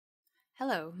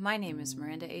Hello, my name is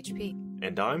Miranda HP.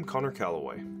 And I'm Connor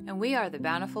Calloway. And we are the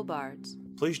Bountiful Bards.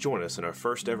 Please join us in our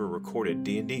first ever recorded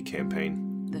D&D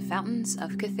campaign, The Fountains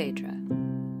of Cathaidra.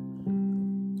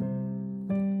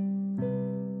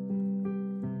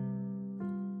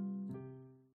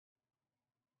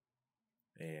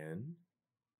 And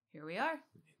Here we are.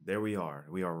 there we are.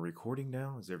 We are recording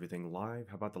now. Is everything live?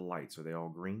 How about the lights? Are they all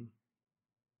green?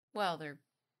 Well, they're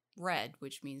red,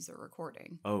 which means they're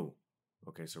recording. Oh,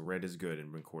 okay. So red is good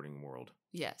in recording world.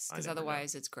 Yes, I because never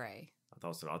otherwise it's gray. I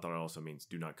thought it also means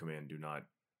do not come in, do not.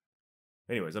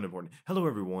 Anyways, unimportant. Hello,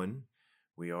 everyone.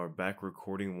 We are back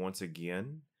recording once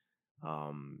again.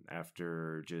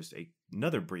 After just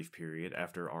another brief period,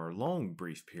 after our long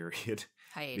brief period.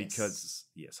 Hiatus.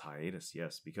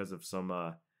 Because of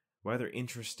some rather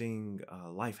interesting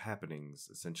life happenings.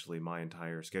 Essentially, my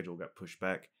entire schedule got pushed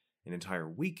back an entire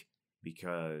week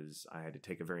because I had to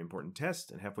take a very important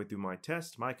test, and halfway through my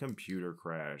test, my computer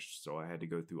crashed, so I had to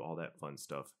go through all that fun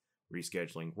stuff,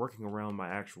 rescheduling, working around my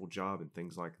actual job, and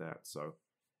things like that. So,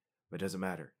 but it doesn't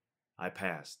matter. I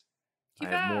passed.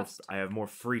 I have more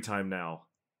free time now.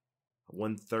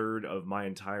 1/3 of my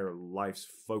entire life's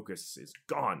focus is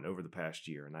gone over the past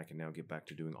year, and I can now get back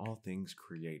to doing all things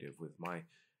creative with my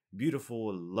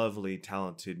beautiful, lovely,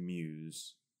 talented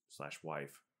muse /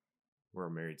 wife.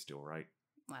 We're married still, right?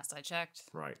 Last I checked.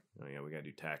 Right. Oh yeah, we gotta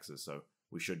do taxes, so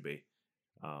we should be.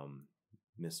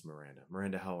 Miss Miranda.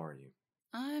 Miranda, how are you?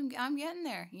 I'm getting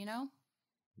there, you know?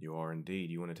 You are indeed.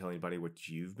 You want to tell anybody what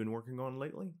you've been working on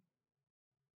lately?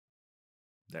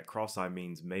 That cross-eye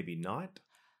means maybe not?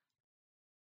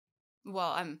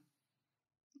 Well, I'm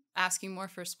asking more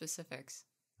for specifics.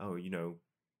 Oh,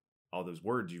 all those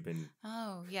words you've been...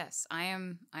 Oh, yes.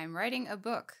 I'm writing a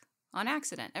book on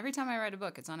accident. Every time I write a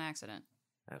book, it's on accident.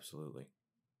 Absolutely.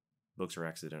 Books are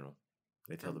accidental.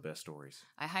 They tell the best stories.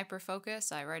 I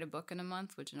hyper-focus. I write a book in a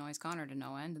month, which annoys Connor to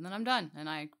no end, and then I'm done, and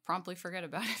I promptly forget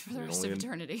about it for the rest of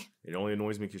eternity. It only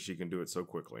annoys me because she can do it so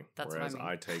quickly, whereas what I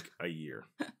mean. I take a year.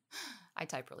 I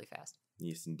type really fast.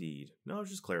 Yes, indeed. No, I was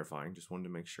just clarifying. Just wanted to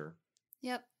make sure.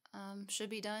 Yep. Should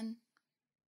be done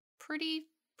pretty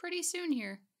soon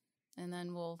here, and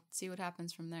then we'll see what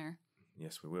happens from there.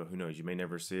 Yes, we will. Who knows? You may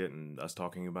never see it, and us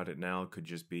talking about it now could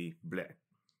just be bleh.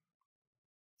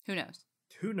 Who knows?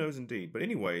 Who knows indeed. But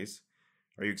anyways,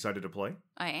 are you excited to play?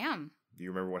 I am. Do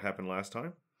you remember what happened last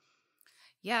time?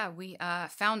 Yeah, we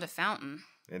found a fountain.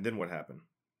 And then what happened?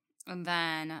 And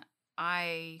then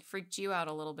I freaked you out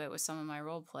a little bit with some of my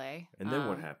role play. And then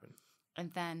what happened?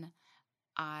 And then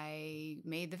I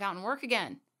made the fountain work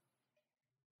again.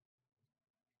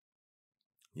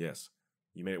 Yes.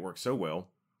 You made it work so well.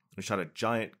 You shot a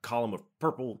giant column of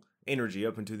purple energy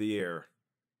up into the air.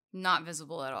 Not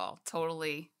visible at all.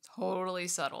 Totally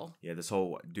subtle. Yeah, this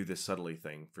whole do this subtly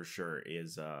thing for sure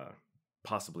is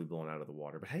possibly blown out of the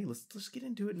water. But hey, let's get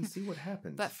into it and see what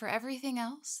happens. But for everything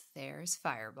else, there's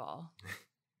Fireball.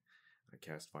 I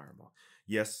cast Fireball.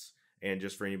 Yes, and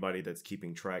just for anybody that's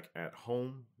keeping track at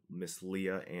home, Miss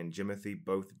Lia and Jimothy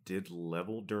both did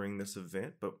level during this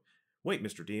event. But wait,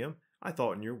 Mr. DM, I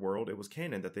thought in your world it was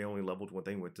canon that they only leveled when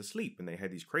they went to sleep and they had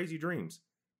these crazy dreams.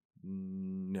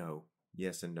 No.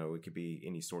 Yes and no. It could be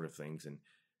any sort of things. And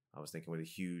I was thinking with a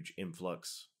huge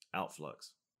outflux.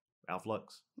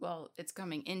 Well, it's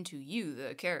coming into you,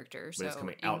 the character. But so it's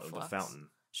coming out of the fountain.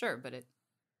 Sure, but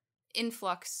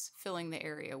influx filling the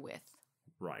area with.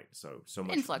 Right. So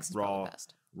much influx is probably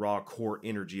best. Raw core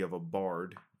energy of a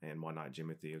bard, and why not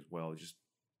Jimothy as well? Just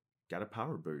got a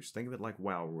power boost. Think of it like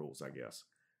WoW rules, I guess.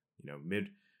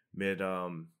 Mid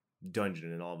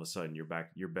dungeon, and all of a sudden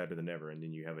you're better than ever, and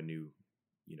then you have a new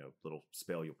little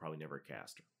spell you'll probably never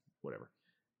cast or whatever.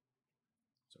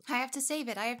 So. I have to save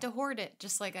it. I have to hoard it.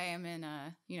 Just like I am in,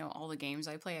 all the games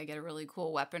I play. I get a really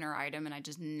cool weapon or item and I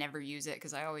just never use it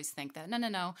because I always think that, no,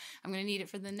 I'm going to need it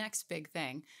for the next big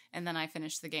thing. And then I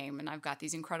finish the game and I've got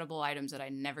these incredible items that I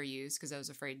never use because I was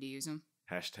afraid to use them.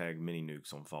 # mini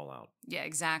nukes on Fallout. Yeah,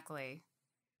 exactly.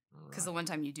 Because the one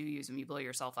time you do use them, you blow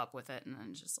yourself up with it and then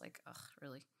it's just like, ugh,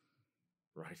 really?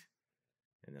 Right.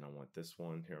 And then I want this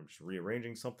one here. I'm just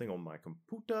rearranging something on my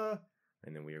computer.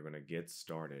 And then we are going to get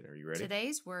started. Are you ready?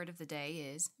 Today's word of the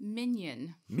day is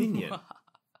minion. Minion.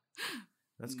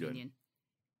 That's good. Minion.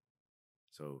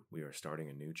 So we are starting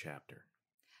a new chapter.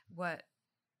 What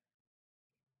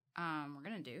we're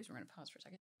going to do is we're going to pause for a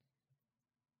second.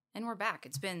 And we're back.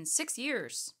 It's been 6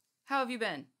 years. How have you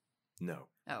been? No.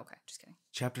 Oh, okay. Just kidding.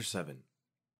 Chapter 7.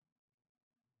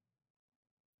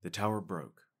 The tower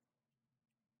broke.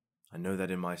 I know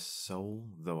that in my soul,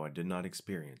 though I did not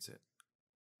experience it.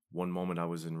 One moment I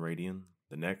was in Radian,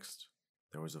 the next,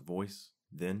 there was a voice,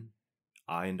 then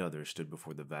I and others stood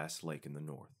before the vast lake in the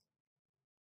north.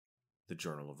 The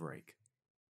Journal of Rake.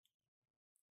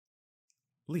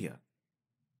 Lia,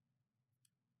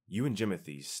 you and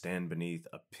Jimothy stand beneath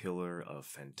a pillar of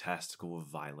fantastical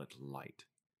violet light,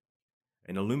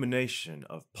 an illumination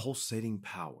of pulsating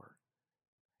power,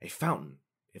 a fountain,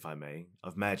 if I may,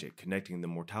 of magic connecting the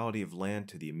mortality of land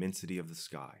to the immensity of the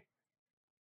sky.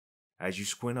 As you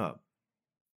squint up,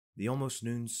 the almost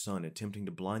noon sun attempting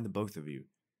to blind the both of you,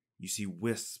 you see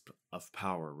wisps of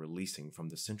power releasing from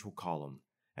the central column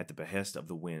at the behest of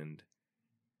the wind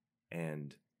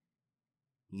and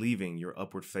leaving your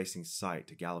upward-facing sight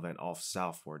to gallivant off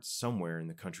southward somewhere in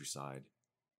the countryside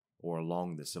or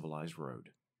along the civilized road.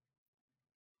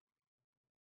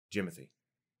 Jimothy.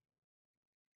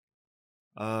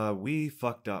 We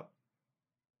fucked up.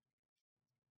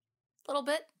 A little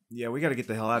bit. Yeah, we gotta get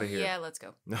the hell out of here. Yeah, let's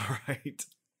go. All right.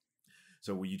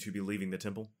 So will you two be leaving the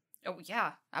temple? Oh,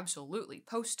 yeah, absolutely.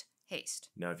 Post haste.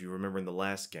 Now, if you remember in the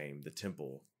last game, the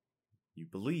temple, you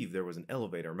believe there was an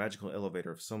elevator, a magical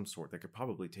elevator of some sort that could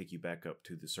probably take you back up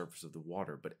to the surface of the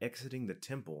water, but exiting the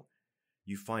temple,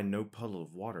 you find no puddle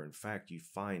of water. In fact, you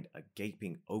find a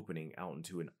gaping opening out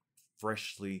into a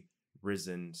freshly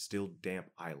risen, still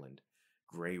damp island.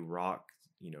 Gray rock,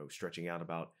 stretching out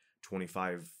about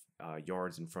 25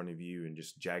 yards in front of you and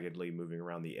just jaggedly moving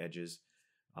around the edges.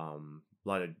 A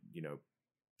lot of,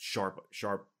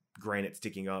 sharp granite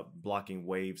sticking up, blocking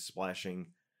waves, splashing,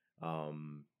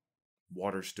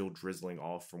 water still drizzling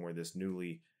off from where this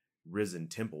newly risen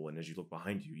temple. And as you look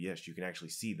behind you, yes, you can actually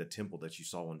see the temple that you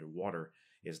saw underwater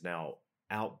is now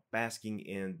out basking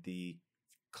in the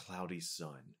cloudy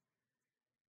sun.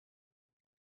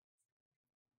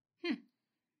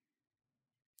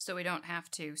 So we don't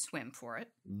have to swim for it.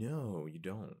 No, you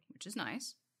don't. Which is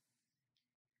nice.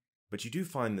 But you do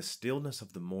find the stillness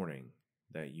of the morning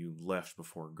that you left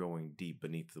before going deep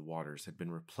beneath the waters had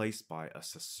been replaced by a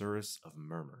susurrus of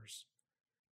murmurs.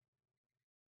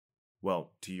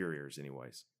 Well, to your ears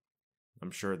anyways.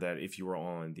 I'm sure that if you were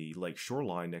on the lake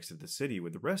shoreline next to the city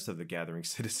with the rest of the gathering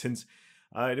citizens,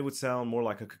 it would sound more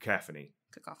like a cacophony.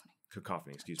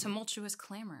 Cacophony, excuse me. Tumultuous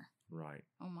clamor. Right.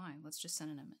 Oh my, let's just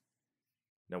synonym it.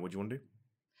 Now, what do you want to do?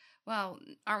 Well,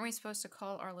 aren't we supposed to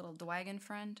call our little dwagon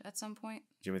friend at some point?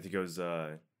 Jimothy goes,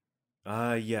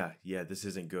 yeah, this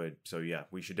isn't good. So yeah,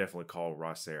 we should definitely call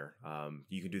Rosser.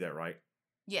 You can do that, right?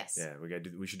 Yes. Yeah,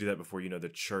 we should do that before the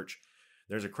church.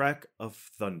 There's a crack of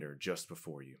thunder just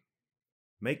before you.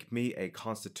 Make me a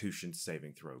Constitution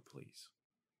saving throw, please.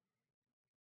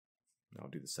 I'll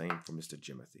do the same for Mr.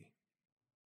 Jimothy.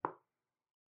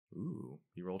 Ooh,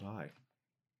 he rolled high.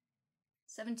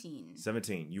 17.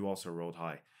 17. You also rolled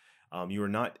high. You are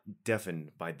not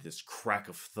deafened by this crack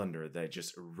of thunder that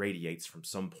just radiates from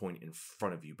some point in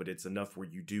front of you, but it's enough where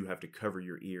you do have to cover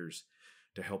your ears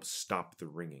to help stop the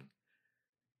ringing.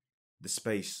 The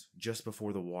space just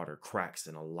before the water cracks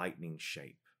in a lightning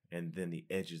shape, and then the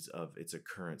edges of its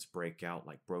occurrence break out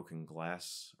like broken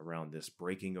glass around this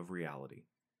breaking of reality.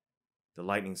 The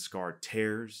lightning scar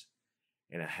tears,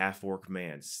 and a half-orc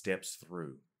man steps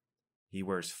through. He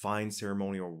wears fine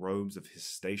ceremonial robes of his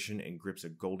station and grips a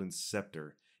golden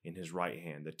scepter in his right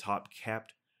hand, the top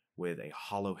capped with a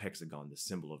hollow hexagon, the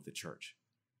symbol of the church.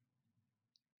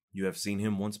 You have seen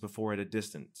him once before at a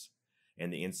distance,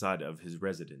 and the inside of his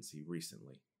residency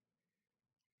recently.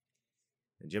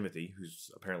 And Jimothy, who's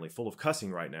apparently full of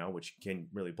cussing right now, which you can't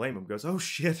really blame him, goes, "Oh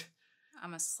shit."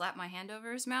 I'm gonna slap my hand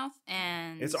over his mouth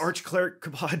and... It's Archcleric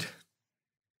Kabod.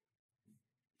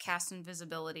 Cast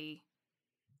invisibility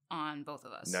on both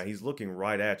of us. Now he's looking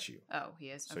right at you. Oh, he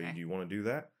is? So okay. do you want to do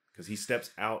that? Because he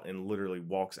steps out and literally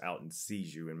walks out and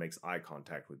sees you and makes eye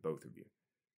contact with both of you.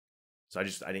 So I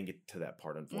didn't get to that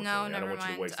part, unfortunately. No, never I don't want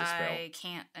mind. you to waste a spell. I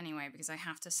can't anyway because I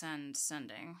have to send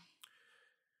sending.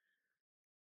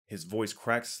 His voice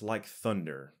cracks like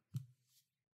thunder,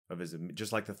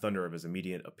 just like the thunder of his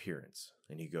immediate appearance.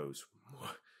 And he goes,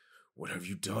 "What have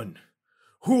you done?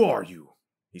 Who are you?"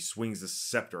 He swings the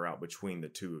scepter out between the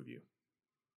two of you.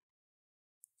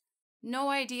 No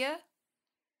idea.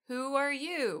 Who are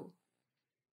you?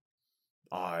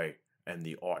 I am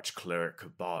the Archcleric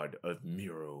Kabod of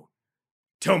Miro.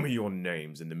 Tell me your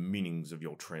names and the meanings of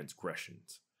your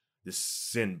transgressions. This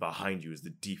sin behind you is the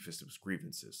deepest of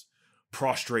grievances.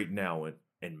 Prostrate now,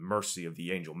 and mercy of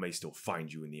the angel may still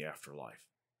find you in the afterlife.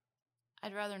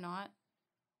 I'd rather not.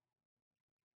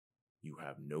 You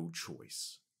have no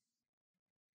choice.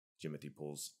 Jimothy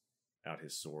pulls out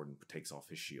his sword and takes off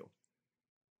his shield.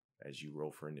 As you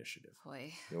roll for initiative.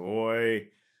 Oi. Oi.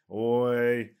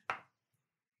 Oi.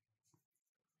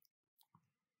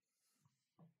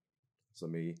 So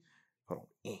hold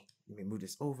on. Let me move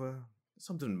this over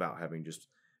something about having just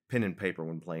pen and paper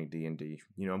when playing D&D.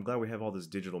 You know, I'm glad we have all this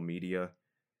digital media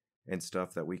and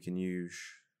stuff that we can use.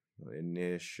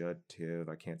 Initiative,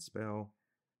 I can't spell.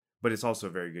 But it's also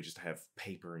very good just to have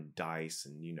paper and dice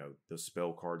and, you know, those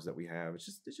spell cards that we have. It's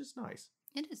just nice.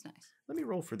 It is nice. Let me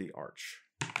roll for the arch.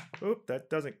 Oop, that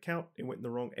doesn't count. It went in the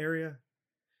wrong area.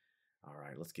 All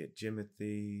right, let's get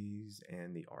Jimothy's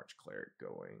and the arch cleric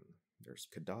going. There's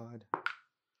Kadad.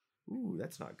 Ooh,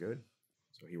 that's not good.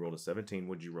 So he rolled a 17.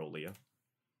 What'd you roll, Leah?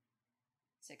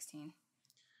 16.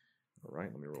 All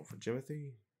right, let me roll for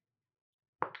Jimothy.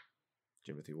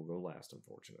 Jimothy will go last,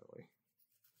 unfortunately.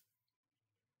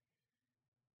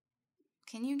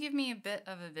 Can you give me a bit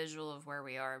of a visual of where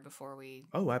we are before we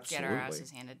absolutely. get our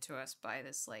asses handed to us by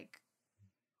this, like,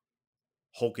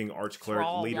 hulking arch cleric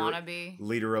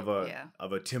leader of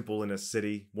a temple in a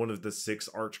city, one of the 6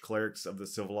 arch clerics of the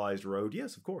civilized road?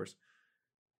 Yes, of course.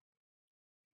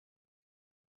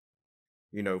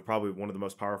 You know, probably one of the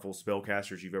most powerful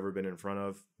spellcasters you've ever been in front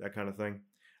of, that kind of thing.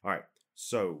 All right,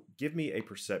 so give me a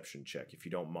perception check if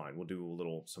you don't mind. We'll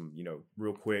do some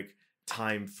real quick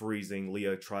time freezing.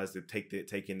 Leah tries to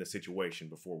take in the situation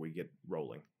before we get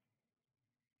rolling.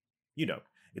 You know,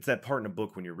 it's that part in a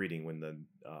book when you're reading when the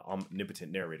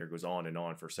omnipotent narrator goes on and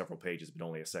on for several pages, but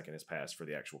only a second has passed for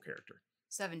the actual character.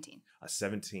 17. A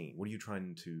 17. What are you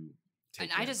trying to take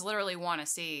And I just literally want to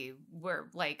see where,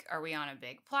 like, are we on a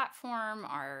big platform?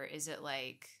 Or is it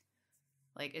like,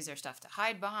 is there stuff to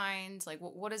hide behind? Like,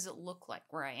 what does it look like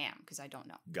where I am? Because I don't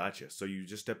know. Gotcha. So you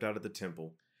just stepped out of the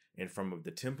temple, and from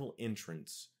the temple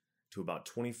entrance to about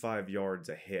 25 yards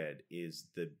ahead is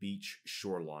the beach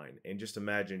shoreline. And just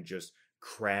imagine just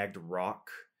cragged rock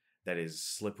that is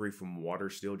slippery from water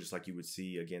still, just like you would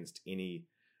see against any,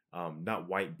 not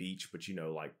white beach, but,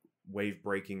 like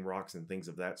wave-breaking rocks and things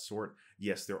of that sort.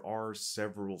 Yes, there are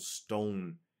several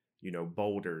stone,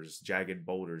 boulders, jagged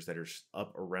boulders that are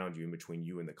up around you in between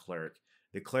you and the cleric.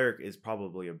 The cleric is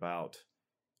probably about,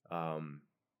 how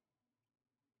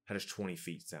does 20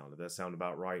 feet sound? Does that sound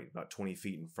about right? About 20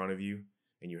 feet in front of you,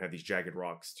 and you have these jagged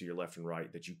rocks to your left and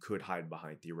right that you could hide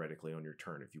behind theoretically on your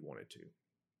turn if you wanted to.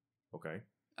 Okay?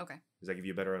 Okay. Does that give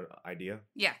you a better idea?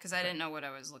 Yeah, because I didn't know what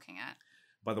I was looking at.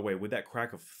 By the way, with that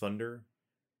crack of thunder,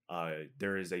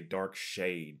 there is a dark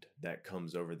shade that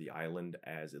comes over the island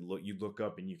as you look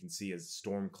up and you can see as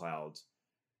storm clouds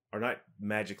are not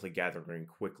magically gathering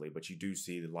quickly, but you do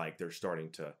see like they're starting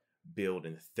to build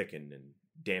and thicken and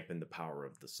dampen the power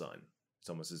of the sun. It's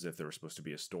almost as if there was supposed to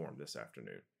be a storm this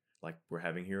afternoon, like we're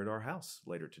having here at our house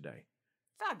later today.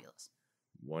 Fabulous.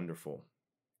 Wonderful.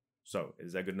 So,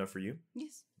 is that good enough for you?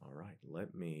 Yes. All right,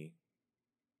 let me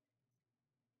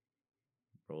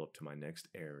roll up to my next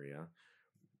area.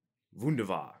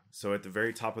 Wunderbar. So at the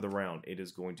very top of the round, it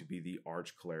is going to be the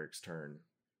arch cleric's turn.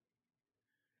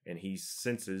 And he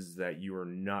senses that you are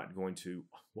not going to,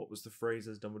 what was the phrase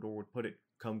as Dumbledore would put it?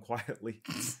 Come quietly.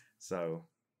 So,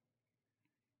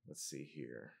 let's see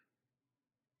here.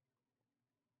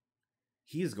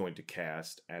 He is going to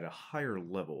cast at a higher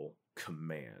level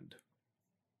command.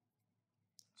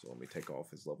 So let me take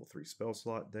off his level 3 spell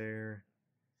slot there.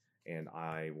 And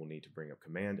I will need to bring up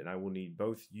command. And I will need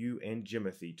both you and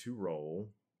Jimothy to roll.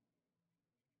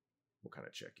 What kind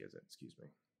of check is it? Excuse me.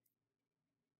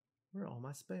 Where are all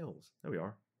my spells? There we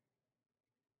are.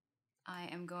 I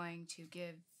am going to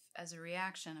give, as a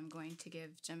reaction, I'm going to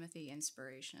give Jimothy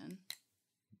inspiration.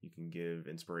 You can give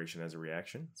inspiration as a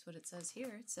reaction. That's what it says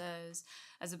here. It says,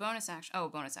 as a bonus action. Oh,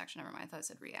 bonus action. Never mind. I thought it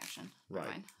said reaction. Never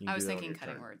mind. I was thinking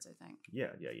cutting words, I think. Yeah,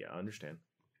 I understand.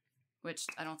 Which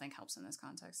I don't think helps in this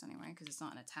context anyway, because it's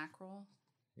not an attack roll.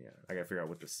 Yeah, I gotta figure out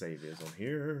what the save is on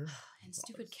here. And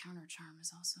stupid counter charm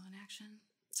is also an action.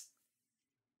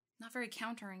 Not very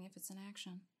countering if it's an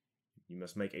action. You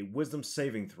must make a wisdom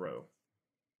saving throw.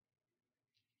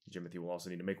 Jimothy will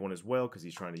also need to make one as well, because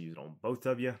he's trying to use it on both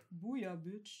of you. Booyah,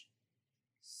 bitch.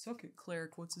 Suck it,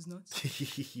 cleric. What's his nuts?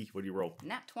 What do you roll?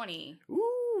 Nat 20.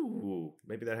 Ooh,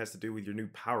 maybe that has to do with your new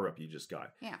power-up you just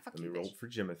got. Yeah, fuck you, Let me roll for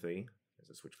Jimothy. As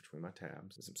I switch between my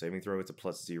tabs. Some saving throw, it's a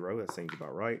 +0. That seems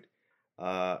about right.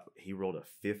 He rolled a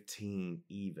 15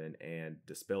 even, and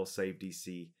the spell save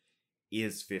DC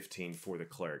is 15 for the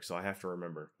cleric. So I have to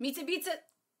remember. Meets it, beats it.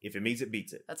 If it meets it,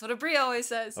 beats it. That's what Abria always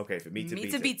says. Okay, if it meets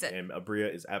it, beats it. And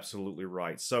Abria is absolutely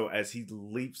right. So as he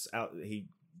leaps out, he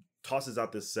tosses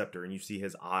out this scepter, and you see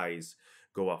his eyes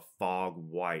go a fog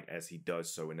white as he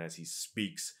does so. And as he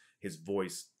speaks, his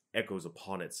voice echoes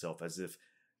upon itself as if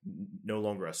no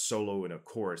longer a solo and a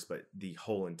chorus, but the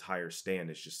whole entire stand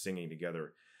is just singing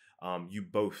together. You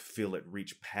both feel it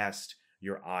reach past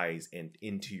your eyes and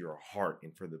into your heart.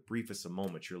 And for the briefest of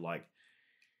moments, you're like,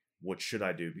 what should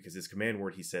I do? Because his command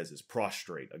word, he says, is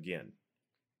prostrate again.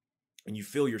 And you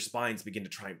feel your spines begin to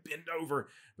try and bend over,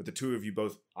 but the two of you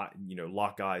both,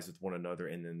 lock eyes with one another,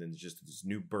 and then just this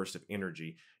new burst of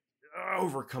energy,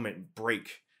 overcome it and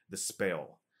break the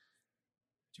spell.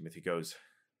 Jimothy goes,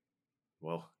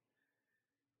 well,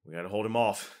 we gotta hold him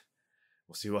off.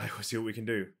 We'll see what we can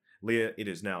do. Lia, it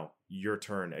is now your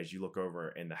turn as you look over,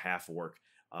 and the half orc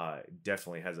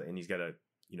definitely has and he's got a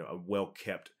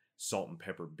well-kept salt and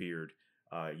pepper beard.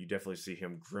 You definitely see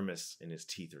him grimace, and his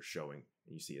teeth are showing.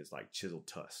 And you see his like chiseled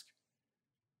tusk.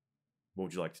 What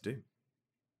would you like to do?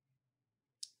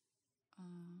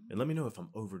 And let me know if I'm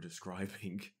over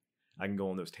describing. I can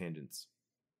go on those tangents.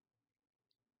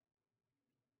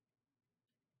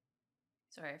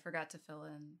 Sorry, I forgot to fill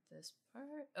in this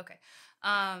part. Okay.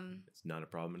 It's not a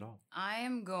problem at all. I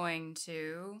am going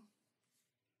to...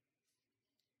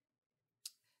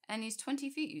 And he's 20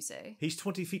 feet, you say? He's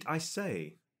 20 feet, I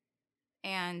say.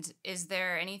 And is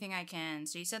there anything I can...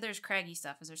 So you said there's craggy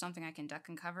stuff. Is there something I can duck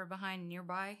and cover behind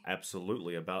nearby?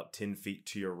 Absolutely. About 10 feet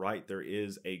to your right, there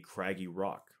is a craggy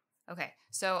rock. Okay.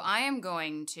 So I am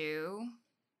going to...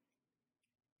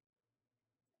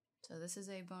 So this is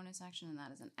a bonus action, and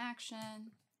that is an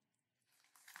action.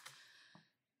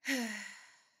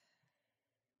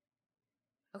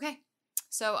 Okay.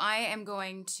 So I am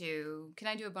going to... Can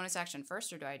I do a bonus action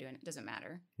first, or do I do it? It doesn't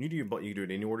matter. You can do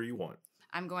it any order you want.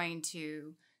 I'm going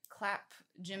to clap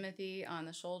Jimothy on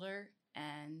the shoulder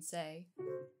and say,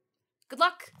 good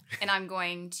luck. And I'm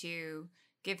going to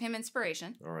give him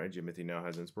inspiration. All right, Jimothy now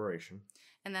has inspiration.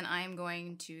 And then I am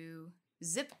going to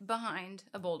zip behind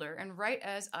a boulder. And right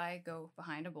as I go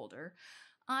behind a boulder,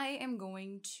 I am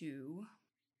going to...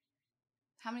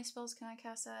 How many spells can I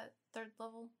cast at 3rd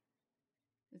level?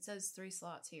 It says 3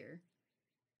 slots here.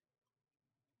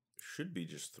 Should be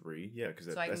just 3. Yeah, because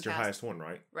So that's your highest one,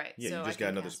 right? Right. Yeah, so you just I got can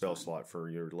another cast spell one. slot for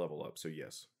your level up, so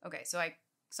yes. Okay, so I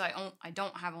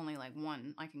don't have only like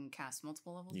one. I can cast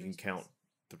multiple level 3 You can spells.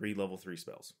 count 3 level 3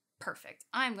 spells. Perfect.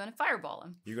 I'm going to fireball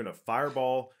him. You're going to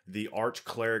fireball the arch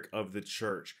cleric of the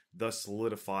church, thus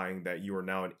solidifying that you are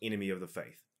now an enemy of the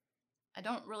faith. I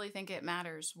don't really think it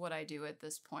matters what I do at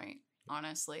this point,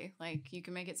 honestly. Like, you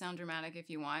can make it sound dramatic if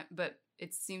you want, but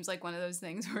it seems like one of those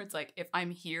things where it's like, if I'm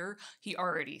here, he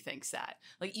already thinks that.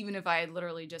 Like, even if I had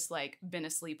literally just, like, been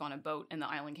asleep on a boat and the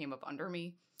island came up under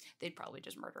me, they'd probably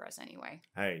just murder us anyway.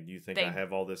 Hey, do you think I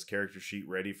have all this character sheet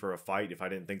ready for a fight if I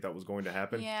didn't think that was going to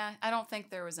happen? Yeah, I don't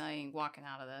think there was any walking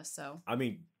out of this, so... I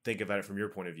mean, think about it from your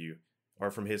point of view,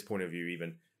 or from his point of view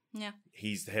even. Yeah.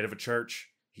 He's the head of a church.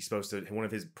 He's supposed to... One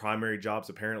of his primary jobs,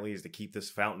 apparently, is to keep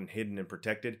this fountain hidden and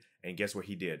protected. And guess what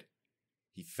he did?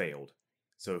 He failed.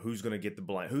 So who's going to get the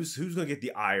blame? Who's going to get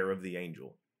the ire of the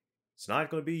angel? It's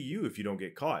not going to be you if you don't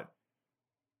get caught.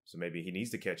 So maybe he needs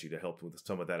to catch you to help with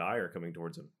some of that ire coming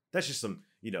towards him. That's just some,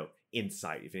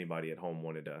 insight if anybody at home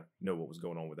wanted to know what was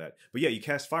going on with that. But yeah, you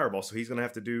cast Fireball, so he's going to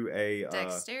have to do a...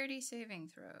 Dexterity saving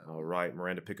throw. All right,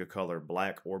 Miranda, pick a color,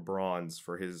 black or bronze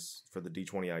for the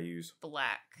D20 I use.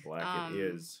 Black. Black it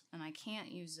is. And I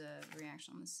can't use a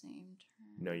reaction on the same turn.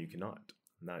 No, you cannot.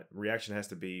 Reaction has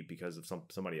to be because of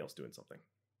somebody else doing something.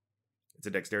 It's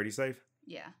a dexterity save?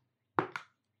 Yeah.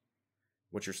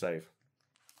 What's your save?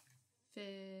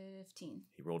 15.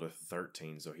 He rolled a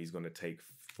 13, so he's going to take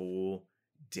full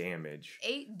damage.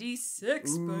 8d6,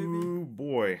 Ooh, baby. Ooh,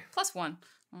 boy. Plus 1.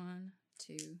 1,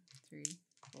 2, 3,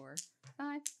 4,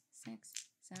 5, 6,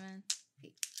 7,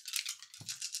 8.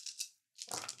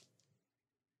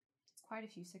 It's quite a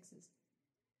few 6s. Let's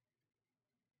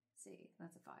see,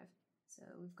 that's a 5. So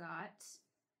we've got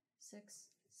 6,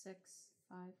 6,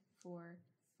 5, 4,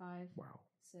 5, Wow.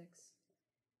 6.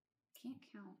 Can't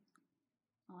count.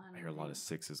 I hear a lot of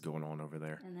 6s going on over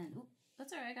there. And then,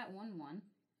 that's all right. I got 1,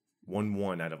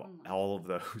 1 out of all of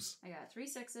those. I got 3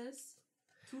 6s,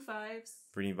 2 5s.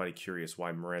 For anybody curious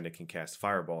why Miranda can cast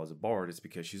Fireball as a bard, it's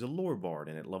because she's a lore bard,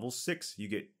 and at level 6, you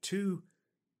get 2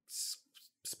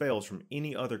 spells from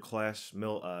any other class,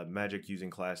 magic using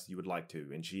class you would like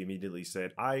to. And she immediately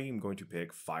said, I am going to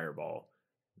pick Fireball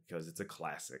because it's a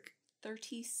classic.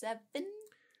 37?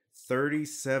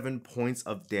 37 points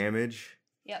of damage.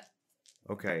 Yep.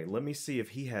 Okay, let me see if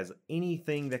he has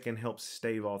anything that can help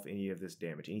stave off any of this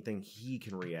damage. Anything he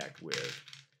can react with.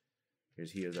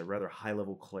 Because he is a rather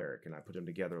high-level cleric, and I put him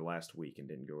together last week and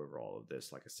didn't go over all of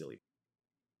this like a silly...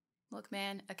 Look,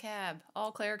 man, a cab.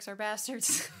 All clerics are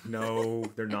bastards. No,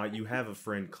 they're not. You have a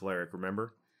friend cleric,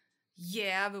 remember?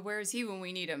 Yeah, but where is he when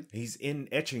we need him? He's in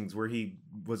Etchings, where he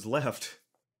was left.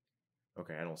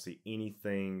 Okay, I don't see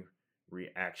anything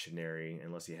reactionary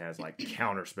unless he has like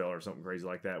counterspell or something crazy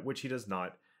like that, which he does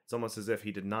not. It's almost as if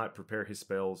he did not prepare his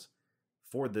spells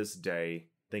for this day,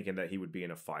 thinking that he would be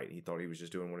in a fight. He thought he was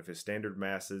just doing one of his standard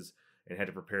masses and had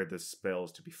to prepare the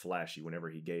spells to be flashy whenever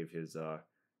he gave his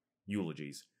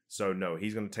eulogies. So no,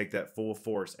 he's going to take that full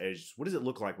force. As what does it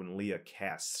look like when Lia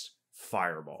casts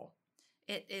Fireball?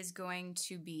 It is going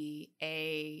to be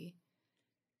a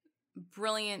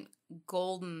brilliant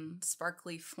golden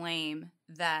sparkly flame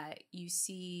that you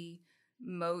see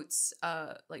motes,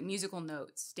 like musical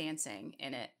notes dancing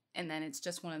in it, and then it's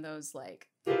just one of those like,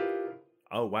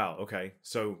 oh wow, okay,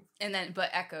 so and then but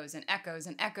echoes and echoes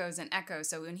and echoes and echoes.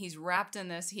 So when he's wrapped in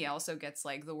this, he also gets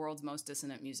like the world's most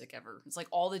dissonant music ever. It's like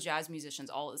all the jazz musicians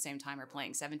all at the same time are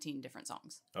playing 17 different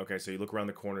songs. Okay, so you look around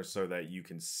the corner so that you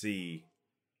can see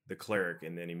the cleric,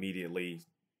 and then immediately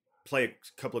play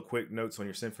a couple of quick notes on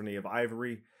your Symphony of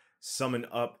Ivory, summon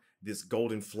up this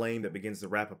golden flame that begins to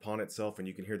wrap upon itself, and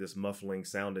you can hear this muffling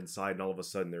sound inside, and all of a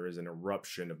sudden there is an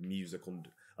eruption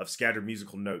of scattered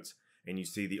musical notes, and you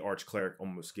see the arch-cleric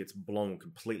almost gets blown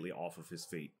completely off of his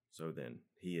feet. So then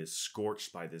he is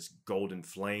scorched by this golden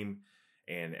flame,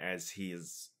 and as he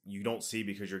is, you don't see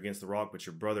because you're against the rock, but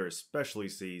your brother especially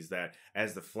sees that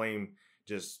as the flame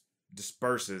just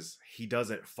disperses, he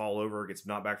doesn't fall over, gets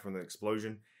knocked back from the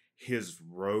explosion. His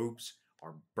robes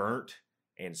are burnt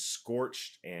and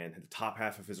scorched, and the top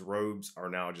half of his robes are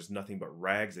now just nothing but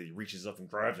rags that he reaches up and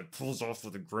grabs and pulls off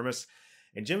with a grimace.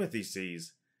 And Jimothy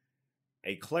sees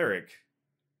a cleric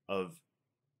of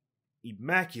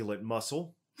immaculate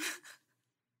muscle,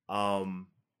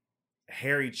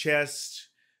 hairy chest,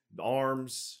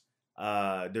 arms.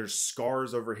 There's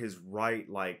scars over his right,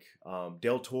 like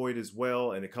deltoid as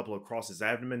well, and a couple across his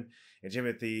abdomen. And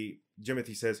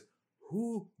Jimothy says,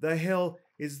 "Who the hell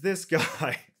is this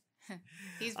guy?"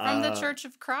 He's from the Church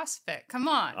of CrossFit. Come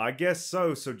on. I guess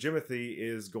so. So Jimothy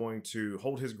is going to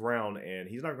hold his ground, and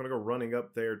he's not going to go running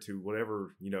up there to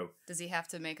whatever, Does he have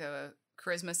to make a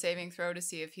charisma saving throw to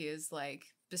see if he is, like,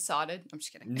 besotted? I'm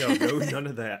just kidding. No, none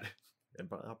of that. And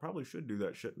I probably should do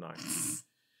that, shouldn't I?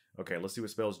 Okay, let's see what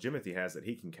spells Jimothy has that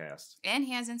he can cast. And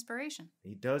he has inspiration.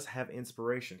 He does have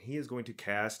inspiration. He is going to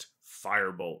cast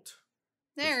Firebolt.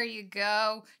 There you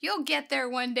go. You'll get there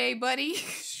one day, buddy.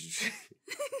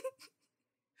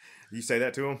 You say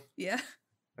that to him? Yeah.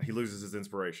 He loses his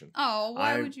inspiration. Oh,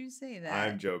 why would you say that?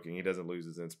 I'm joking. He doesn't lose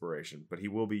his inspiration, but he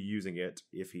will be using it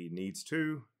if he needs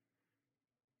to.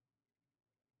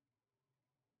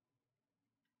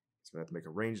 So I have to make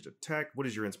a ranged attack. What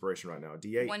is your inspiration right now?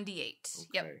 D8? 1d8. Okay.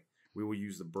 Yep. We will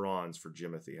use the bronze for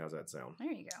Jimothy. How's that sound? There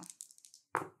you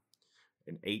go.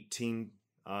 An 18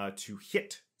 to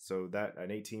hit. So that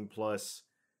an 18 plus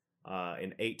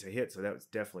an 8 to hit. So that's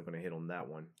definitely going to hit on that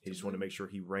one. He just wanted to make sure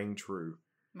he rang true.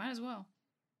 Might as well.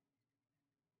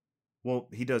 Well,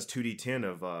 he does 2d10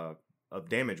 of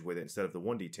damage with it instead of the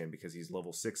 1d10 because he's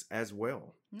level 6 as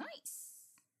well. Nice.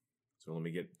 So let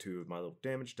me get 2 of my little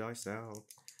damage dice out.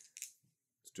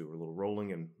 Let's do a little rolling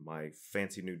in my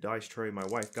fancy new dice tray my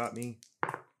wife got me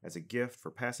as a gift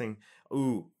for passing.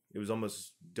 Ooh, it was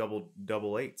almost double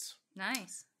 8s.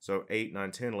 Nice. So 8,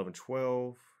 9, 10, 11,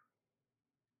 12,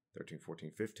 13,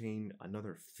 14, 15.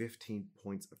 Another 15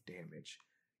 points of damage.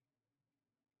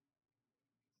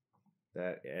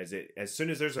 That as soon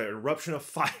as there's an eruption of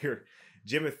fire,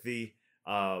 Jimothy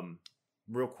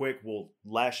real quick will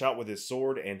lash out with his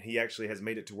sword, and he actually has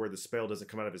made it to where the spell doesn't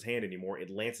come out of his hand anymore. It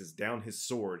lances down his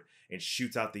sword and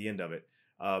shoots out the end of it.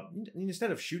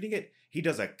 Instead of shooting it, he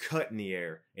does a cut in the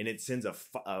air, and it sends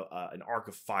an arc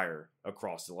of fire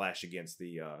across to lash against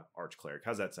the arch-cleric.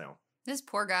 How's that sound? This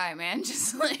poor guy, man,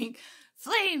 just like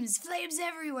flames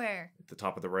everywhere. At the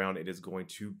top of the round, it is going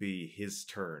to be his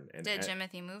turn. And did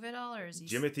Jimothy move at all, or is he?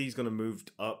 Jimothy's going to move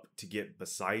up to get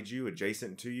beside you,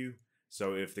 adjacent to you.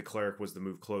 So if the cleric was to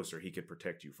move closer, he could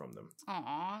protect you from them.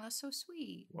 Aw, that's so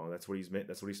sweet. Well, that's what he's meant.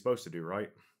 That's what he's supposed to do, right?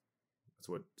 That's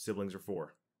what siblings are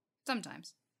for.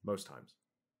 Sometimes. Most times.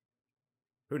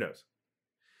 Who knows?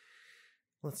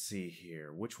 Let's see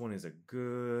here. Which one is a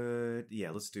good...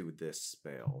 Yeah, let's do this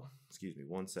spell. Excuse me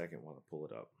 1 second while I pull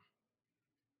it up.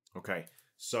 Okay,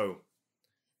 so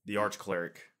the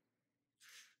arch-cleric.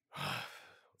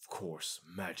 Of course,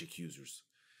 magic users.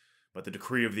 But the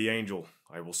decree of the angel,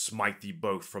 I will smite thee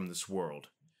both from this world.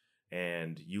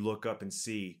 And you look up and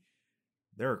see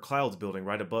there are clouds building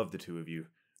right above the two of you.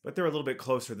 But they're a little bit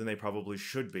closer than they probably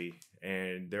should be.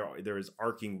 And there is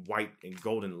arcing white and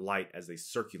golden light as they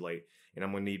circulate. And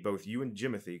I'm going to need both you and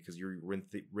Jimothy, because you're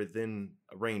within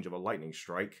a range of a lightning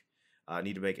strike. I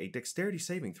need to make a dexterity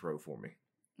saving throw for me.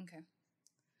 Okay.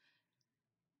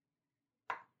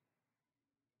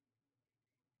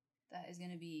 That is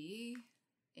going to be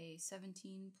a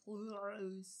 17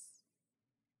 plus...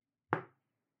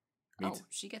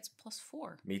 She gets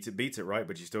 +4. Meets it, beats it, right?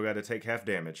 But you still got to take half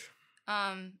damage.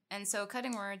 And so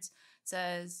Cutting Words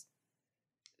says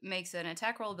makes an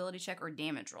attack roll, ability check, or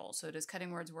damage roll. So does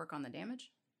Cutting Words work on the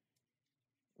damage?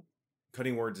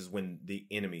 Cutting Words is when the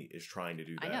enemy is trying to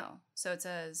do that. I know. So it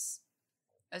says,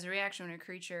 as a reaction, when a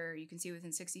creature you can see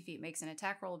within 60 feet makes an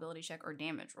attack roll, ability check, or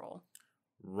damage roll.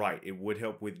 Right. It would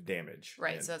help with damage.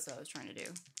 Right. So that's what I was trying to do.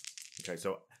 Okay.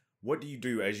 So what do you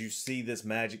do as you see this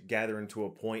magic gathering to a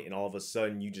point, and all of a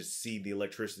sudden you just see the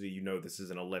electricity? You know this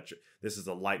is this is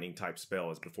a lightning type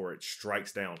spell. As before it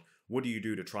strikes down. What do you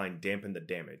do to try and dampen the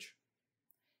damage?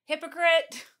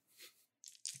 Hypocrite.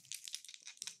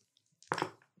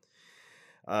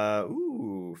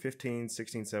 15,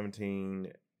 16,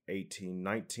 17, 18,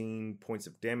 19 points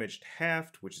of damage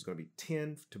halved, which is going to be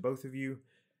 10 to both of you.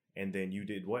 And then you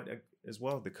did what as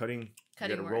well? The cutting you got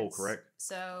to roll, correct?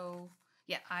 So,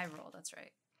 yeah, I roll. That's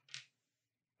right.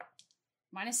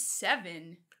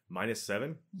 -7.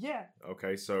 -7? Yeah.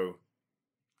 Okay, so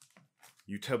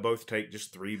you both take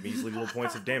just 3 measly little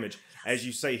points of damage. As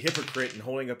you say hypocrite and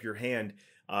holding up your hand,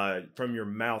 from your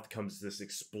mouth comes this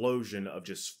explosion of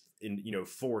just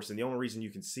force. And the only reason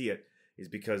you can see it is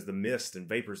because the mist and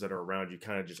vapors that are around you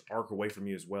kind of just arc away from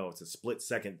you as well. It's a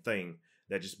split-second thing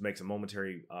that just makes a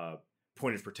momentary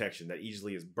point of protection that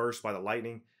easily is burst by the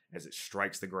lightning as it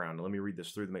strikes the ground. Now, let me read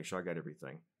this through to make sure I got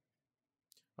everything.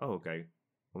 Oh, okay.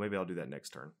 Well, maybe I'll do that next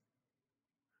turn.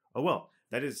 Oh, well,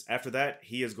 that is, after that,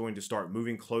 he is going to start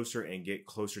moving closer and get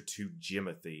closer to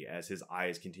Jimothy as his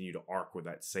eyes continue to arc with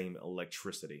that same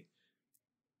electricity.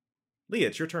 Lia,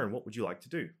 it's your turn. What would you like to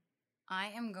do? I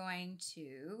am going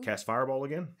to... Cast Fireball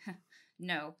again?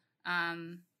 No.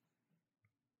 I'm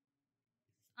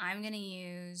going to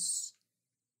use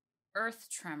Earth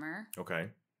Tremor.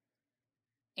 Okay.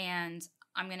 And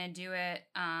I'm going to do it...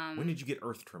 when did you get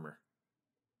Earth Tremor?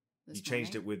 You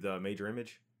changed it with Major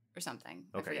Image? Or something.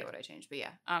 Okay, I forget what I changed. But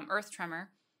yeah. Earth Tremor.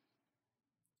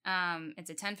 It's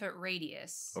a 10-foot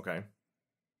radius. Okay.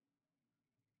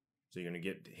 So you're going to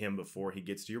get him before he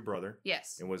gets to your brother?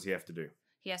 Yes. And what does he have to do?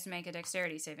 He has to make a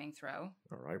dexterity saving throw.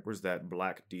 All right. Where's that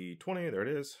black D20? There it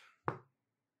is.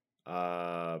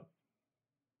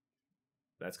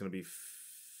 That's going to be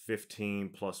 15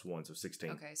 plus 1, so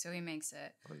 16. Okay, so he makes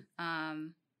it.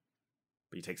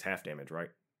 But he takes half damage, right?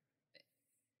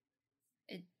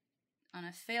 On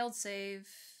a failed save,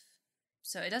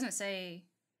 so it doesn't say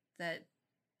that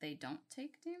they don't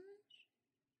take damage?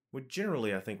 Well,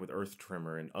 generally, I think with Earth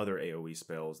Tremor and other AoE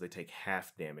spells, they take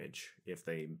half damage if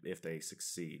they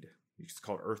succeed. It's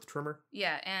called Earth Tremor?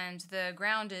 Yeah, and the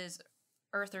ground is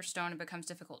earth or stone. It becomes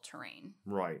difficult terrain.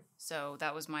 Right. So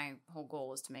that was my whole goal,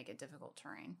 was to make it difficult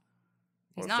terrain.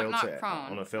 He's not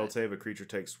prone. On a failed save, a creature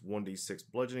takes 1d6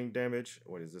 bludgeoning damage.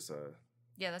 What is this?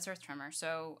 Yeah, that's Earth Tremor.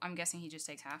 So I'm guessing he just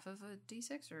takes half of a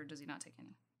d6, or does he not take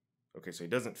any? Okay, so he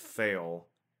doesn't fail.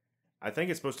 I think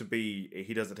it's supposed to be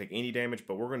he doesn't take any damage,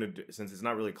 but we're going to do, since it's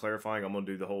not really clarifying, I'm going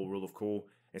to do the whole rule of cool.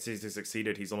 And since he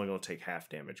succeeded, he's only going to take half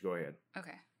damage. Go ahead.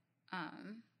 Okay.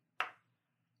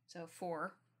 So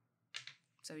 4.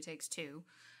 So he takes 2.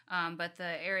 But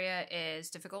the area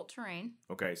is difficult terrain.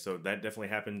 Okay, so that definitely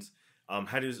happens.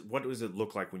 What does it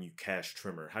look like when you cast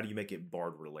Tremor? How do you make it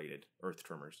bard related? Earth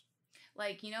Tremors.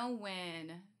 Like,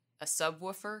 when a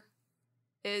subwoofer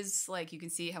is, like, you can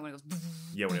see how when it goes...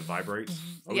 Yeah, when it vibrates?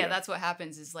 Oh, yeah, that's what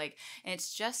happens, is, like, and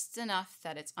it's just enough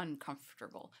that it's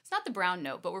uncomfortable. It's not the brown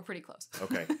note, but we're pretty close.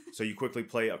 Okay, so you quickly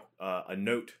play a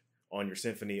note on your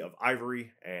Symphony of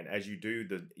Ivory, and as you do,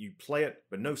 you play it,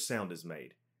 but no sound is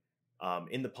made.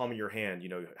 In the palm of your hand, you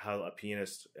know how a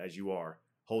pianist, as you are,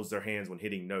 holds their hands when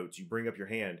hitting notes. You bring up your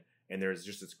hand, and there's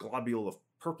just this globule of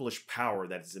purplish power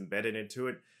that is embedded into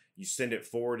it. You send it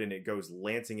forward, and it goes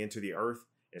lancing into the earth.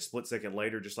 A split second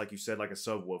later, just like you said, like a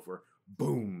subwoofer,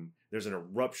 boom! There's an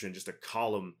eruption, just a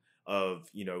column of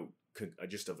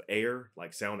just of air,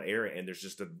 like sound air, and there's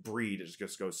just a debris that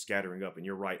just goes scattering up. And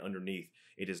you're right, underneath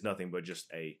it is nothing but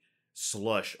just a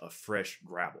slush of fresh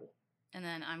gravel. And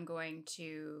then I'm going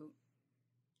to,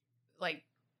 like,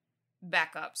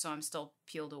 back up, so I'm still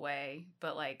peeled away,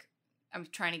 but, like, I'm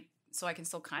trying to, so I can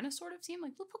still kind of sort of see him,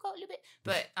 like, look out a little bit,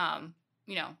 but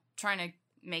trying to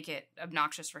make it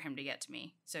obnoxious for him to get to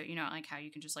me. So, like how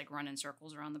you can just, like, run in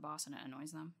circles around the boss and it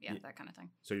annoys them. Yeah, that kind of thing.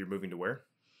 So you're moving to where?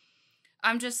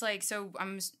 I'm just, like,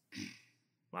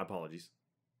 My apologies.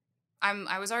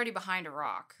 I was already behind a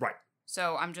rock. Right.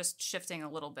 So I'm just shifting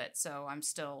a little bit, so I'm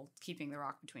still keeping the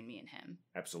rock between me and him.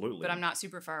 Absolutely. But I'm not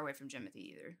super far away from Jimothy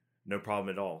either. No problem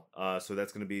at all. So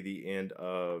that's going to be the end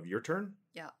of your turn?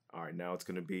 Yeah. All right, now it's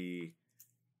going to be...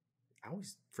 I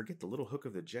always forget the little hook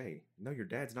of the J. No, your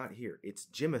dad's not here. It's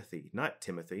Jimothy, not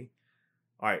Timothy.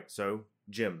 All right, so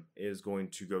Jim is going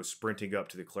to go sprinting up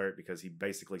to the cleric because he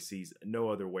basically sees no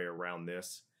other way around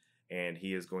this. And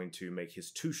he is going to make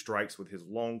his 2 strikes with his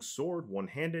long sword,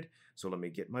 one-handed. So let me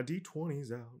get my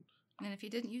d20s out. And if he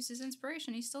didn't use his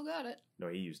inspiration, he still got it. No,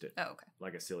 he used it. Oh, okay.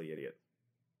 Like a silly idiot.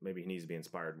 Maybe he needs to be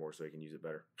inspired more so he can use it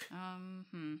better.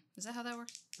 Is that how that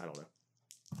works? I don't know.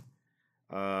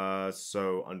 That's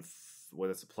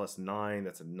a +9.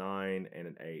 That's a 9 and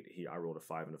an 8. I rolled a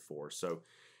 5 and a 4. So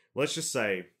let's just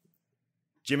say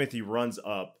Jimothy runs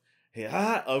up,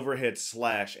 overhead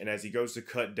slash, and as he goes to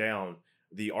cut down,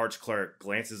 the archcleric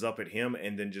glances up at him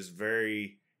and then just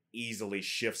very easily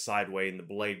shifts sideways, and the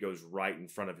blade goes right in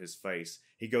front of his face.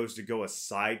 He goes to go a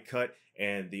side cut,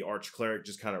 and the archcleric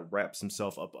just kind of wraps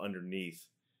himself up underneath,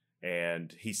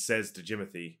 and he says to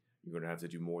Jimothy, "You're going to have to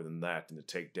do more than that than to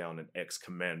take down an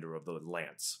ex-commander of the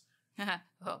Lance."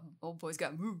 Oh, old boy's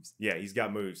got moves. Yeah, he's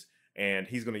got moves, and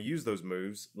he's going to use those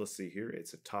moves. Let's see here.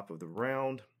 It's at top of the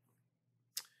round.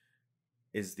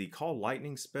 Is the Call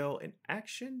Lightning spell an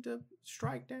action to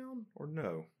strike down, or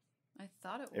no? I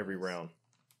thought it was. Every round.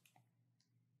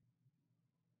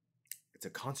 It's a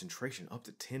concentration up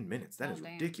to 10 minutes. That is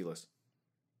ridiculous.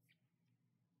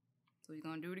 So he's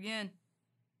going to do it again.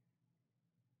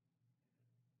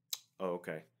 Oh,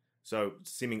 okay. So,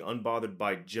 seeming unbothered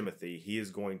by Jimothy, he is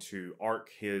going to arc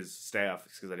his staff,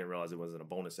 because I didn't realize it wasn't a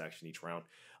bonus action each round,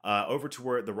 over to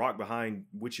where the rock behind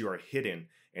which you are hidden,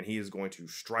 and he is going to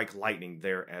strike lightning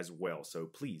there as well. So,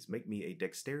 please, make me a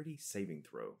dexterity saving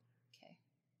throw. Okay.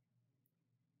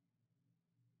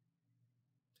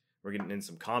 We're getting in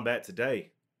some combat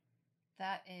today.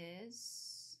 That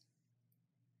is...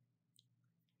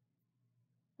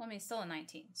 Well, I mean, still a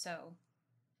 19, so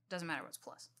doesn't matter what's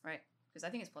plus, right? Because I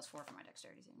think it's +4 for my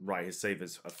dexterity saving. Right, his save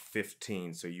is a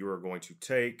 15, so you are going to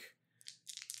take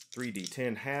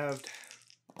 3d10 halved.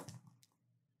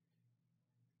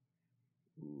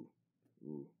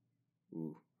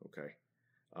 Ooh, okay.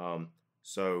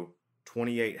 So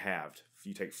 28 halved.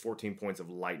 You take 14 points of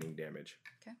lightning damage.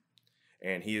 Okay.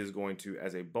 And he is going to,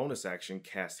 as a bonus action,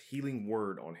 cast Healing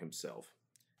Word on himself.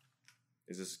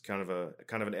 Is this kind of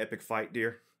an epic fight,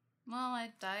 dear? Well,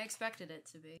 I expected it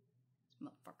to be.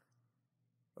 Motherfucker.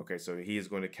 Okay, so he is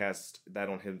going to cast that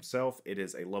on himself. It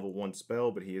is a level 1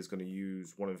 spell, but he is going to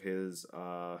use one of his,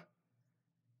 let's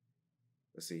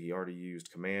see, he already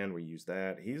used Command. We use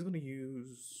that. He's going to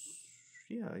use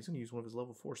one of his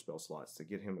level 4 spell slots to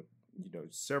get him,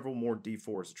 several more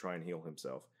D4s to try and heal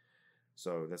himself.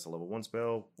 So that's a level 1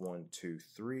 spell. 1, 2,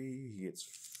 3. He gets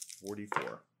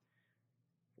 44.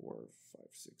 4, 5,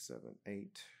 6, 7,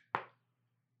 8,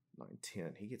 9,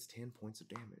 10. He gets 10 points of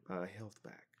damage, health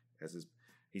back.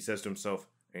 He says to himself,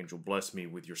 "Angel, bless me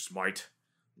with your smite.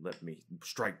 Let me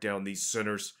strike down these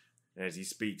sinners." And as he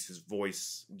speaks, his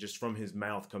voice, just from his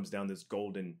mouth, comes down this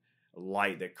golden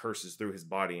light that curses through his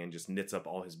body and just knits up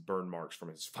all his burn marks from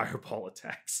his fireball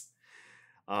attacks.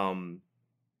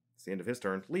 It's the end of his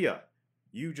turn. Lia,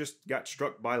 you just got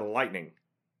struck by lightning,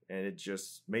 and it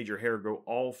just made your hair go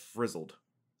all frizzled.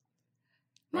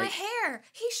 Right? My hair!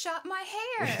 He shot my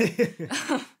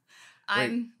hair!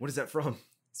 Wait, what is that from?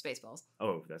 Spaceballs.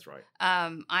 Oh, that's right.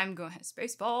 I'm going...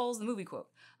 Spaceballs, the movie quote.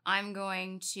 I'm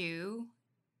going to...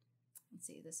 Let's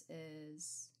see, this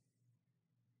is...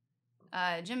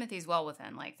 Jimothy's well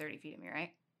within, 30 feet of me,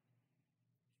 right?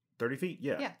 30 feet?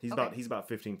 Yeah. Yeah, He's about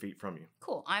 15 feet from you.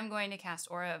 Cool. I'm going to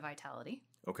cast Aura of Vitality.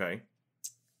 Okay.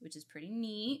 Which is pretty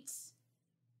neat.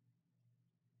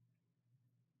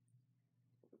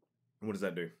 What does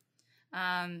that do?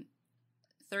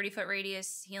 30-foot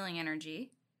radius healing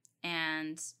energy.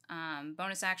 And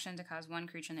bonus action to cause one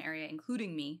creature in the area,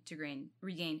 including me, to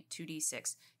regain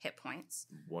 2d6 hit points.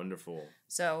 Wonderful.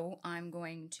 So I'm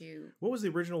going to... What was the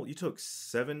original? You took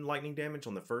 7 lightning damage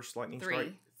on the first lightning 3.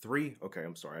 strike? 3? Okay,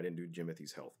 I'm sorry. I didn't do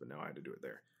Jimothy's health, but now I had to do it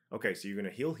there. Okay, so you're going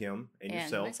to heal him and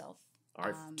yourself. Myself. All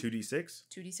right, 2d6?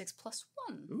 2d6 plus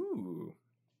 1. Ooh.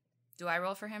 Do I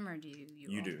roll for him, or do you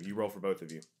roll? You do. You roll for both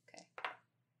of you. Okay.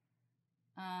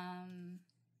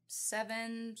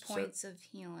 7 points of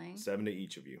healing. 7 to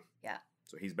each of you. Yeah.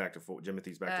 So he's back to full.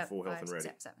 Jimothy's back to full health and ready.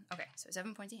 7. Okay, so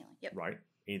 7 points of healing. Yep. Right.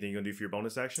 Anything you're gonna do for your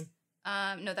bonus action?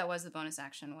 No, that was the bonus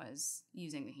action, was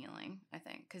using the healing, I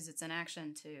think, because it's an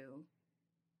action to...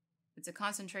 It's a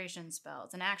concentration spell.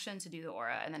 It's an action to do the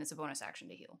aura, and then it's a bonus action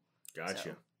to heal. Gotcha. So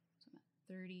I'm at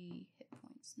 30 hit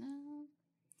points now.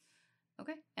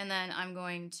 Okay, and then I'm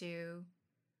going to...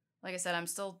 Like I said, I'm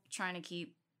still trying to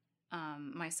keep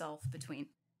myself between...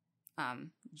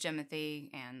 Jimothy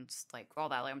and all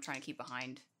that. I'm trying to keep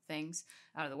behind things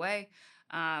out of the way.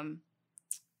 And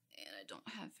I don't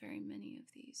have very many of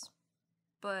these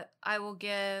But I will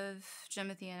give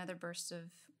Jimothy another burst of...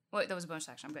 Wait, that was a bonus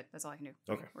action. I'm good. That's all I can do.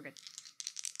 Okay. We're good.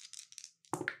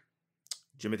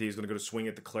 Jimothy is going to go to swing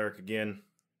at the cleric again.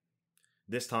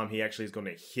 This time he actually is going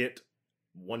to hit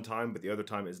one time, but the other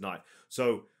time is not.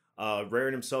 So,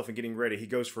 rearing himself and getting ready, he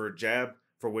goes for a jab,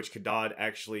 for which Cathaidra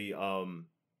actually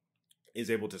is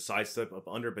able to sidestep up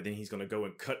under, but then he's going to go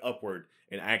and cut upward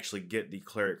and actually get the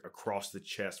cleric across the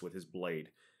chest with his blade.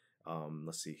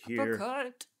 Let's see here.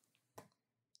 Uppercut.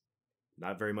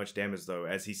 Not very much damage, though,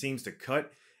 as he seems to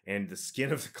cut, and the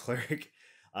skin of the cleric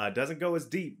doesn't go as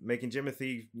deep, making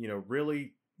Jimothy,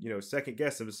 really, second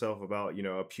guess himself about,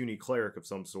 a puny cleric of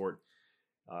some sort.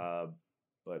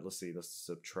 But let's see, let's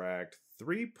subtract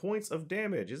 3 points of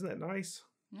damage. Isn't that nice?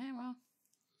 Yeah,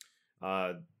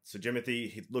 well. So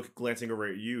Jimothy, glancing over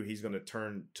at you, he's going to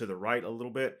turn to the right a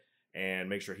little bit and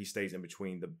make sure he stays in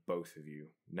between the both of you.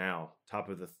 Now, top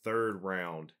of the third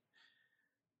round,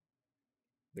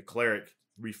 the cleric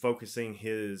refocusing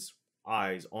his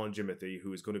eyes on Jimothy,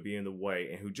 who is going to be in the way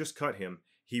and who just cut him,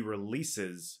 he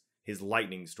releases his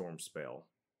lightning storm spell.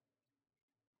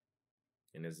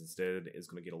 And instead is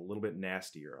going to get a little bit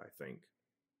nastier, I think.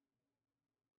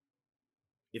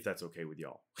 If that's okay with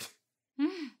y'all.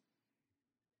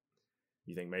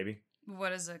 You think maybe?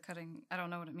 What is it cutting? I don't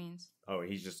know what it means. Oh,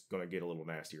 he's just going to get a little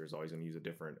nastier, so he's going to use a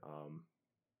different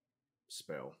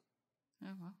spell. Oh,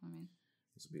 well, I mean.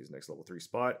 This will be his next level 3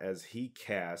 spot. As he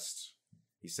casts,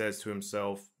 he says to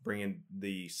himself, bringing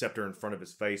the scepter in front of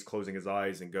his face, closing his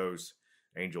eyes, and goes,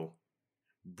 "Angel,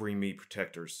 bring me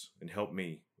protectors and help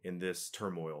me in this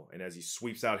turmoil." And as he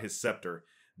sweeps out his scepter,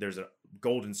 there's a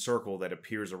golden circle that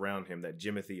appears around him that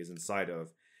Jimothy is inside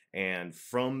of. And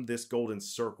from this golden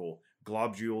circle,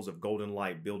 globules of golden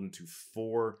light build into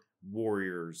 4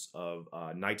 warriors of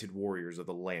knighted warriors of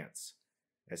the lance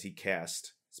as he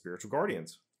casts Spiritual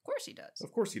Guardians. Of course he does.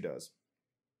 Of course he does.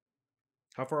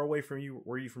 How far away from you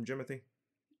were you from Jimothy?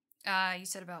 You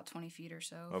said about 20 feet or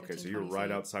so. Okay, 15, so you're right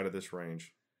feet. outside of this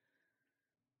range.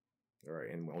 All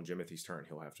right, and on Jimothy's turn,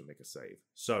 he'll have to make a save.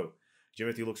 So,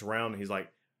 Jimothy looks around, and he's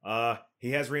like,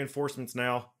 he has reinforcements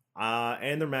now,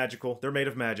 and they're magical. They're made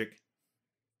of magic.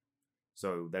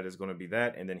 So, that is going to be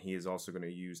that, and then he is also going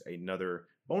to use another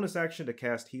bonus action to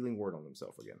cast Healing Word on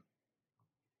himself again.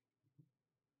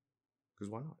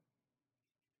 Because why not?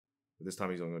 But this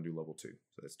time he's only going to do level 2,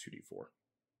 so that's 2d4.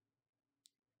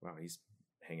 Wow, he's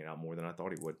hanging out more than I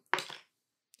thought he would.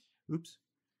 Oops.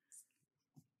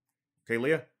 Okay,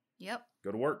 Leah. Yep.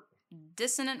 Go to work.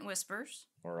 Dissonant Whispers.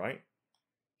 All right.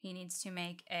 He needs to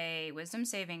make a Wisdom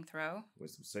saving throw.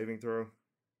 Wisdom saving throw.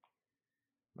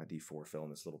 My d4 fell in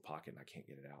this little pocket and I can't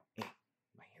get it out.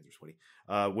 My hands are sweaty.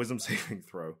 Wisdom saving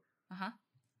throw.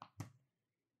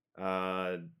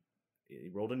 He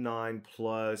rolled a 9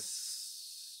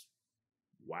 plus...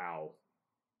 Wow.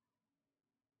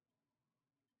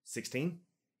 16?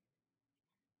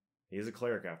 He is a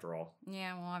cleric after all.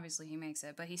 Yeah, well, obviously he makes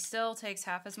it, but he still takes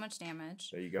half as much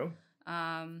damage. There you go.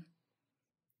 And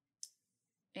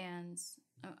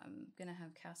I'm gonna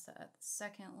have cast that at the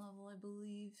 2nd level, I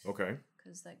believe. Okay.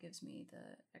 Because that gives me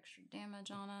the extra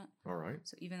damage on it. All right.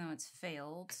 So even though it's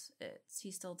failed,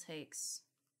 he still takes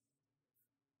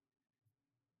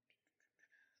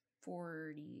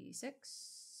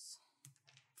 46.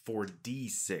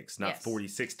 4d6, not Yes.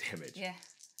 46 damage. Yeah.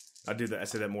 I do that. I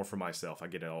say that more for myself. I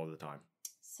get it all the time.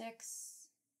 6,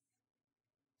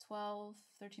 12,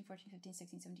 13, 14, 15,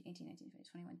 16, 17, 18, 19, 20,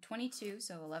 21, 22,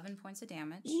 so 11 points of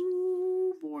damage.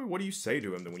 Ooh, boy. What do you say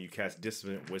to him then when you cast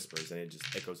Dissonant Whispers and it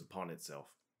just echoes upon itself?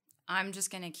 I'm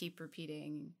just going to keep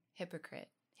repeating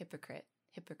hypocrite, hypocrite,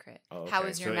 hypocrite. Oh, okay. How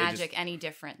is your So magic any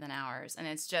different than ours? And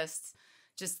it's just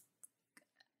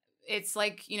it's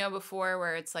like, before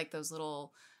where it's like those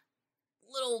little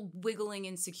wiggling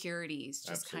insecurities,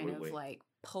 just Absolutely. kind of like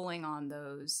pulling on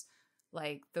those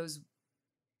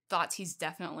thoughts he's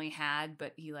definitely had,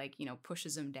 but he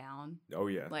pushes them down. Oh,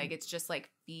 yeah. Like it's just like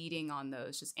feeding on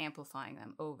those, just amplifying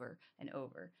them over and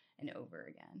over and over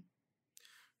again.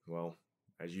 Well,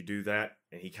 as you do that,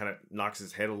 and he kind of knocks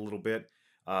his head a little bit,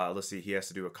 let's see, he has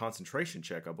to do a concentration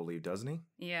check, I believe, doesn't he?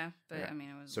 Yeah, but Yeah. I mean,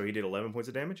 it was... So he did 11 points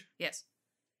of damage? Yes.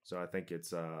 So I think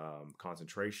it's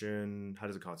concentration. How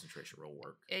does a concentration roll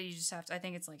work? You just have to, I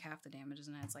think it's like half the damage,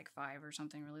 isn't it? It's like 5 or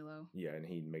something really low. Yeah, and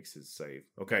he makes his save.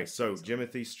 Okay, so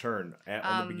Jimothy's turn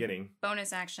on the beginning.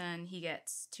 Bonus action, he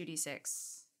gets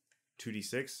 2d6.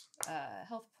 2d6?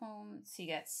 Health points, he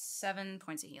gets 7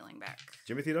 points of healing back.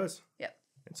 Jimothy does? Yep.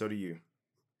 And so do you.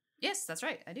 Yes, that's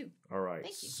right, I do. All right,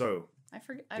 Thank you. so I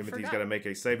forgot. Jimothy's got to make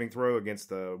a saving throw against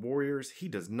the warriors. He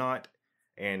does not,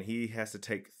 and he has to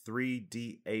take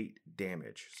 3d8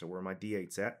 damage. So where are my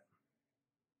d8s at?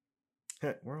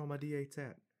 Where are all my D8s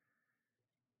at?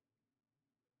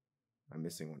 I'm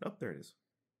missing one. Oh, there it is.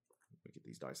 Let me get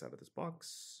these dice out of this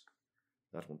box.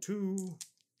 That one too.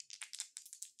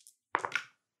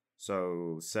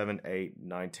 So 7, 8,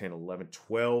 9, 10, 11,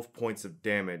 12 points of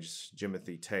damage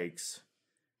Jimothy takes,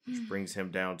 which brings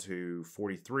him down to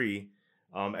 43.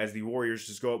 As the warriors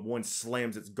just go up, one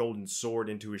slams its golden sword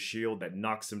into his shield that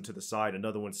knocks him to the side.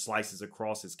 Another one slices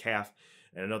across his calf,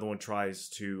 and another one tries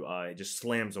to just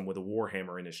slams him with a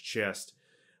warhammer in his chest.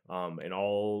 And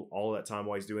all that time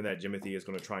while he's doing that, Jimothy is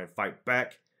going to try and fight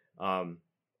back.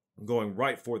 Going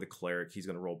right for the cleric. He's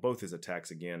going to roll both his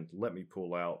attacks again. Let me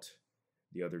pull out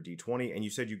the other D20. And you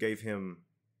said you gave him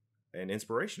an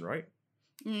inspiration, right?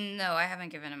 No, I haven't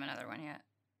given him another one yet.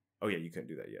 Oh, yeah, you couldn't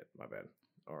do that yet. My bad.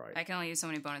 All right. I can only use so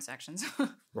many bonus actions.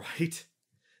 Right.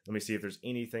 Let me see if there's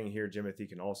anything here Jimothy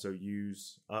can also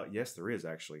use. Yes, there is,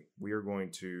 actually. We are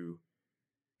going to...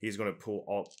 He's going to pull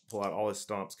out all his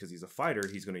stomps because he's a fighter.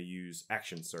 He's going to use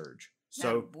Action Surge.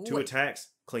 So, 2 attacks.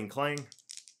 Cling, clang.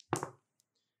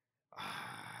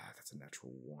 That's a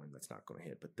natural 1. That's not going to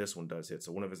hit. But this one does hit.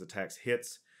 So, one of his attacks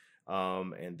hits.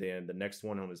 And then the next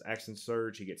one on his Action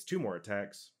Surge, he gets 2 more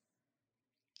attacks.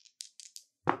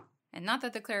 And not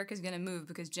that the cleric is going to move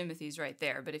because Jimothy's right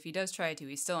there. But if he does try to,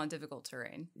 he's still on difficult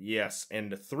terrain. Yes.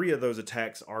 And 3 of those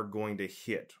attacks are going to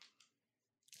hit.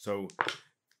 So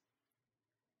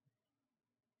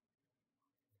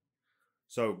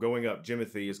going up,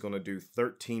 Jimothy is going to do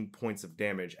 13 points of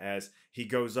damage. As he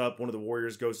goes up, one of the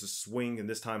warriors goes to swing, and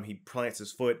this time he plants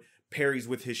his foot, parries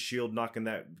with his shield, knocking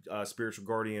that spiritual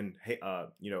guardian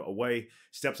away,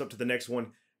 steps up to the next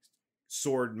one,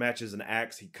 sword matches an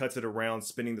axe, he cuts it around,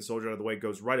 spinning the soldier out of the way,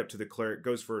 goes right up to the cleric,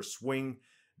 goes for a swing.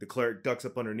 The cleric ducks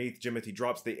up underneath. Jimothy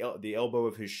drops the elbow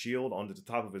of his shield onto the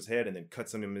top of his head and then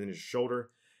cuts him in his shoulder.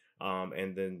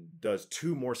 And then does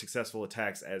 2 more successful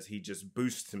attacks as he just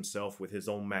boosts himself with his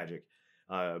own magic,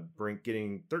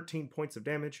 getting 13 points of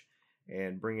damage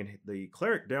and bringing the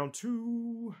cleric down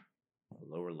to a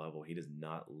lower level. He does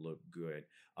not look good.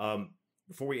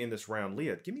 Before we end this round,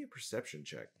 Leah, give me a perception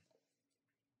check.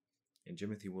 And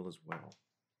Jimothy will as well.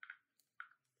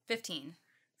 15.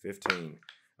 15.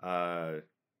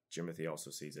 Jimothy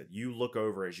also sees it. You look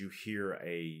over as you hear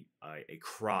a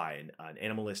cry, an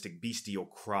animalistic, bestial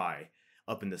cry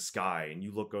up in the sky, and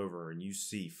you look over and you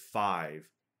see 5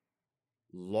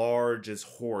 large as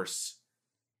horse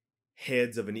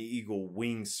heads of an eagle,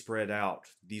 wings spread out.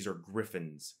 These are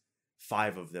griffins.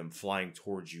 5 of them flying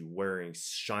towards you, wearing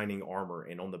shining armor,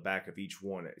 and on the back of each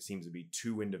one, it seems to be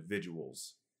 2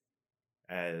 individuals.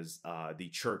 As the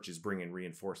church is bringing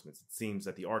reinforcements, it seems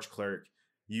that the archcleric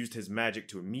used his magic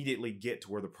to immediately get to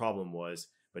where the problem was,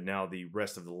 but now the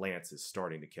rest of the lance is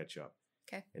starting to catch up.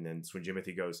 Okay. And then when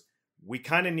Jimothy goes, we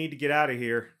kind of need to get out of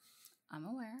here. I'm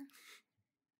aware.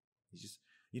 He's just,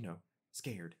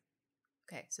 scared.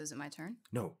 Okay, so is it my turn?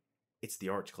 No, it's the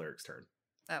archcleric's turn.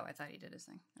 Oh, I thought he did his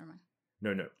thing. Never mind.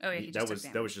 No. Oh, yeah,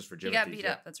 that was just for Jimothy. He got beat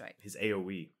up, that's right. His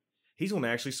AoE. He's going to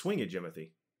actually swing at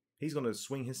Jimothy. He's going to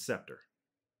swing his scepter.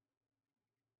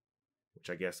 Which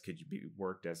I guess could be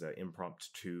worked as an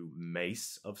impromptu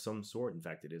mace of some sort. In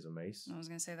fact, it is a mace. I was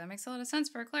going to say, that makes a lot of sense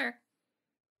for a cleric.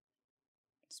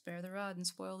 Spare the rod and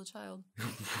spoil the child.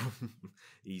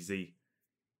 Easy.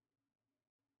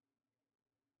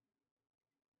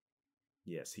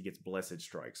 Yes, he gets Blessed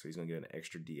Strike, so he's going to get an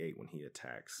extra D8 when he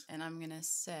attacks. And I'm going to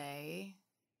say,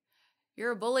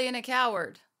 you're a bully and a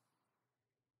coward.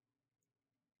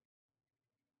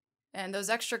 And those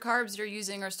extra carbs you're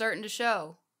using are starting to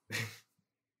show.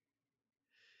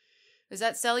 Is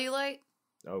that cellulite?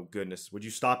 Oh goodness! Would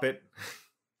you stop it?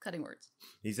 Cutting words.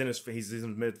 He's in his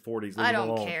mid-40s. I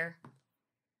don't care.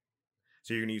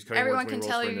 So you're gonna use cutting Everyone words. Everyone can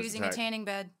tell you're using a tanning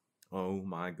bed. Oh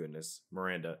my goodness,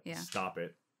 Miranda! Yeah. Stop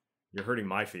it! You're hurting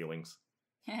my feelings.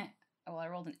 Oh, I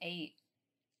rolled an 8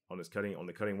 on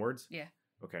the cutting words. Yeah.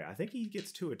 Okay, I think he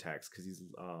gets 2 attacks because he's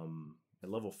at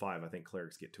level 5. I think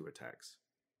clerics get 2 attacks.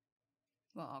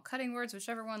 Well, cutting words,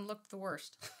 whichever one looked the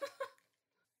worst.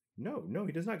 No,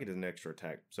 he does not get an extra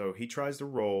attack. So he tries to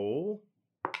roll.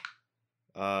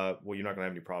 Well, you're not going to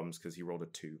have any problems because he rolled a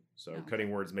 2. So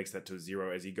cutting words makes that to a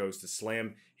 0 as he goes to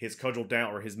slam his cudgel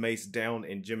down or his mace down,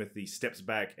 and Jimothy steps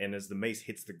back. And as the mace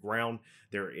hits the ground,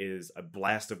 there is a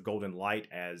blast of golden light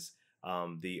as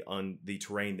the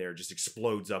terrain there just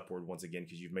explodes upward once again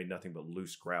because you've made nothing but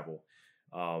loose gravel.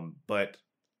 But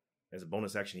as a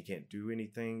bonus action, he can't do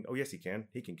anything. Oh, yes, he can.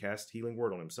 He can cast Healing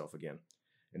Word on himself again.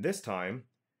 And this time,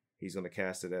 he's going to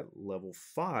cast it at level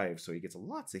 5, so he gets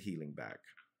lots of healing back.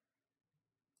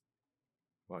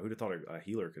 Wow, who'd have thought a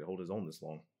healer could hold his own this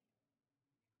long?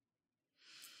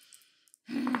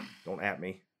 Don't at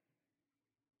me.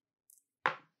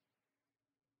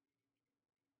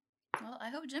 Well, I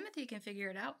hope Jimothy can figure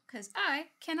it out, because I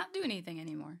cannot do anything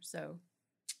anymore, so...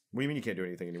 What do you mean you can't do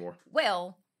anything anymore?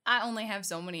 Well, I only have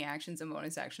so many actions and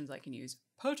bonus actions I can use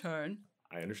per turn.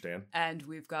 I understand. And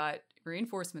we've got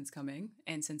reinforcements coming,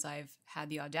 and since I've had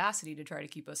the audacity to try to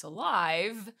keep us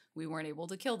alive, we weren't able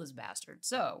to kill this bastard,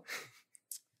 so...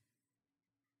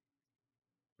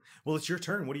 Well, it's your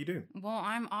turn. What do you do? Well,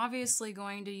 I'm obviously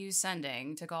going to use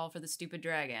Sending to call for the stupid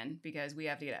dragon, because we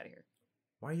have to get out of here.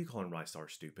 Why are you calling Rysar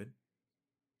stupid?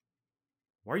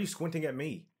 Why are you squinting at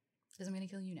me? Because I'm going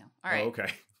to kill you now. All right. Oh,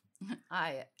 okay.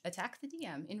 I attack the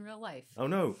DM in real life. Oh,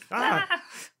 no. Ah!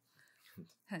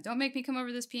 Don't make me come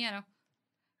over this piano.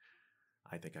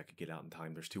 I think I could get out in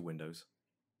time. There's 2 windows.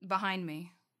 Behind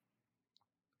me.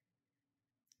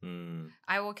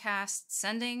 I will cast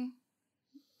Sending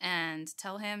and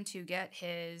tell him to get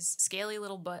his scaly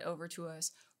little butt over to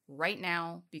us right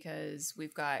now, because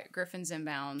we've got Griffins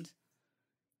inbound.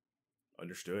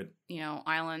 Understood. You know,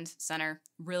 island, center,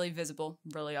 really visible,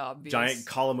 really obvious. Giant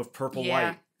column of purple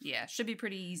light. Yeah, should be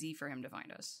pretty easy for him to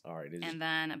find us. All right. And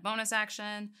then a bonus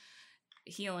action,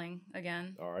 healing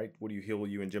again. All right. What do you heal,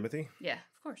 you and Jimothy? Yeah,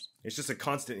 of course. It's just a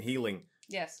constant healing.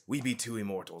 Yes. We be 2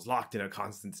 immortals, locked in a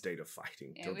constant state of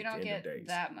fighting. Yeah, we don't get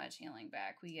that much healing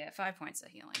back. We get 5 points of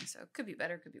healing, so it could be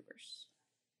better, could be worse.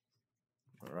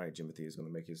 All right, Jimothy is going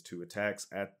to make his 2 attacks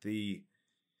at the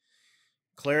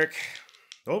cleric.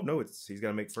 Oh, no, he's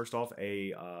going to make first off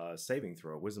a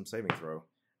wisdom saving throw,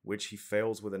 which he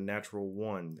fails with a natural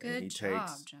 1. Good and he job,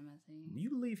 takes, Jimothy.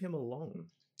 You leave him alone.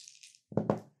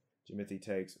 Jimothy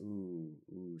takes,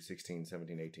 16,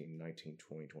 17, 18, 19,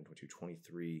 20, 21, 22,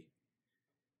 23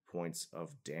 points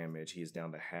of damage. He is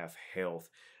down to half health.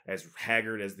 As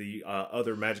haggard as the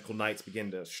other magical knights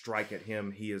begin to strike at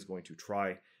him, he is going to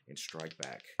try and strike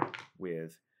back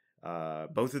with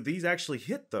both of these actually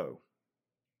hit, though.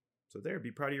 So there,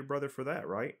 be proud of your brother for that,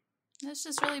 right? That's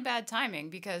just really bad timing,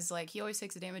 because, like, he always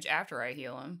takes the damage after I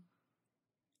heal him.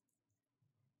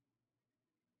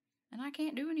 And I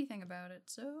can't do anything about it,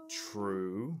 so...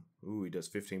 True. Ooh, he does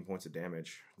 15 points of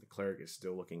damage. The cleric is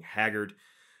still looking haggard.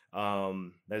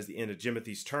 That is the end of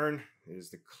Jimothy's turn. It is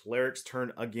the cleric's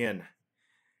turn again.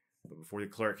 But before the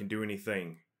cleric can do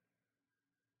anything...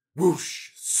 Whoosh!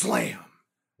 Slam!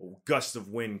 A gust of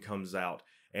wind comes out,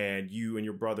 and you and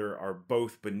your brother are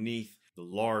both beneath the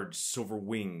large silver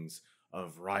wings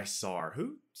of Rysar,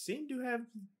 who seem to have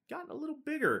gotten a little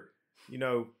bigger,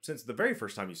 since the very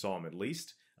first time you saw him, at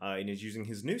least. And is using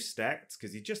his new stats,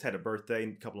 because he just had a birthday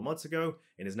a couple of months ago,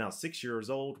 and is now 6 years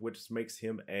old, which makes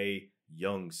him a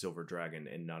young silver dragon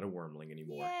and not a wormling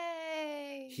anymore.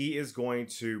 Yay! He is going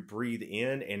to breathe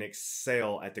in and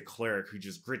exhale at the cleric, who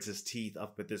just grits his teeth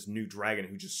up at this new dragon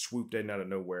who just swooped in out of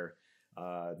nowhere.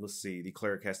 Let's see. The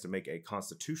cleric has to make a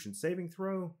Constitution saving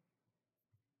throw.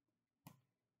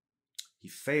 He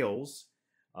fails.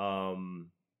 And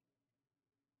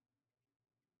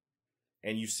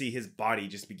you see his body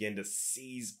just begin to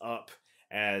seize up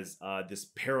as this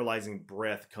paralyzing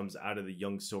breath comes out of the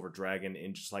young silver dragon,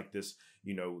 and just like this,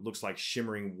 looks like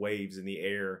shimmering waves in the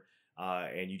air.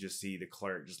 And you just see the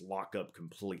cleric just lock up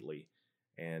completely.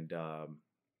 And and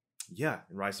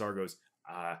Rysar goes,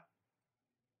 are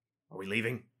we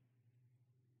leaving?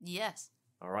 Yes.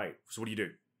 All right. So what do you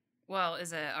do? Well,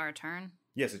 is it our turn?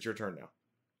 Yes, it's your turn now.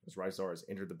 As Rysar has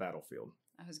entered the battlefield.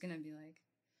 I was gonna be like,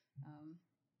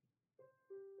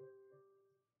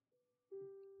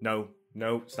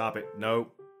 No, stop it. No.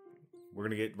 We're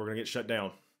gonna get shut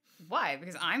down. Why?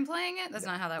 Because I'm playing it? That's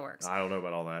not how that works. I don't know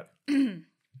about all that.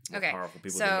 Okay. Powerful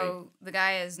people so the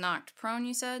guy is knocked prone,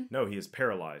 you said? No, he is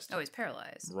paralyzed. Oh, he's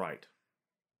paralyzed. Right.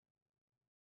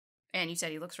 And you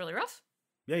said he looks really rough?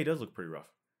 Yeah, he does look pretty rough.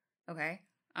 Okay.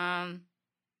 I'm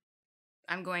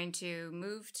going to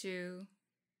move to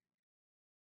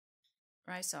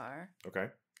Rysar. Okay.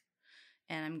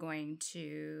 And I'm going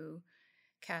to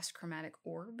cast Chromatic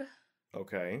Orb.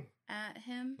 Okay. At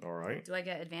him. All right. Do I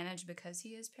get advantage because he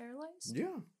is paralyzed?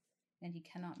 Yeah. And he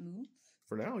cannot move?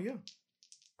 For now, yeah.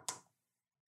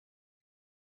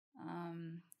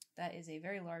 That is a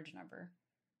very large number.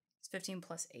 It's 15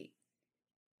 plus 8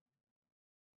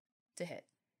 to hit.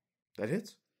 That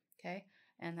hits. Okay.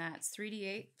 And that's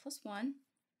 3d8 plus 1.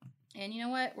 And you know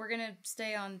what? We're going to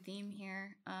stay on theme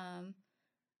here.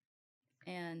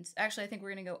 And actually, I think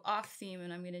we're going to go off theme,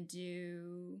 and I'm going to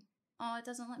do... Oh, it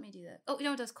doesn't let me do that. Oh,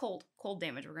 it does cold. Cold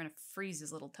damage. We're going to freeze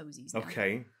his little toesies down.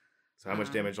 Okay. So how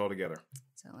much damage altogether?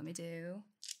 So let me do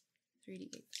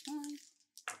 3d8 plus 1.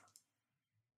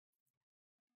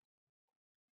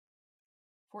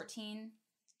 14.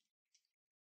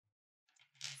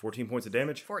 14 points of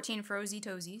damage? 14 frozy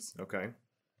toesies. Okay.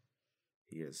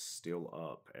 He is still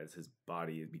up as his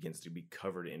body begins to be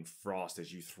covered in frost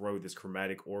as you throw this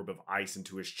chromatic orb of ice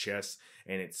into his chest,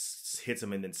 and it hits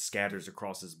him and then scatters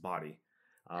across his body.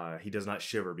 He does not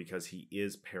shiver because he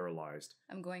is paralyzed.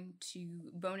 I'm going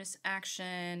to bonus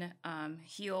action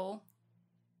heal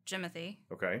Jimothy.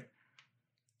 Okay.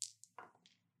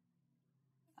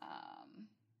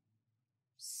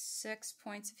 6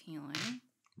 points of healing.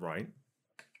 Right.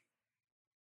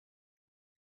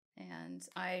 And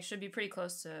I should be pretty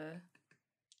close to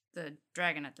the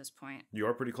dragon at this point. You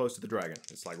are pretty close to the dragon.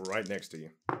 It's like right next to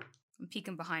you. I'm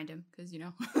peeking behind him because,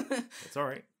 It's all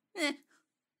right.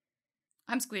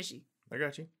 I'm squishy. I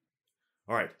got you.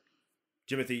 All right.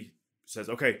 Jimothy says,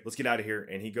 okay, let's get out of here.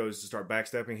 And he goes to start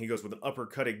backstepping. He goes with an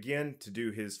uppercut again to do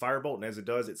his firebolt. And as it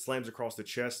does, it slams across the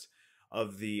chest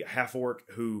of the half-orc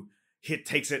who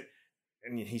takes it.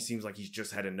 And he seems like he's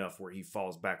just had enough where he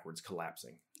falls backwards,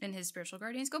 collapsing. And his spiritual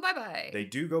guardians go bye-bye. They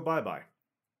do go bye-bye.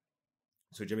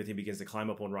 So Jimothy begins to climb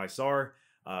up on Rysar.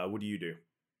 What do you do?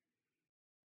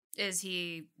 Is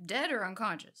he dead or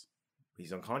unconscious?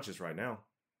 He's unconscious right now.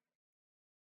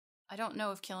 I don't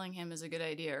know if killing him is a good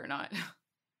idea or not.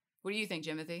 What do you think,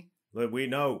 Jimothy?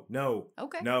 No.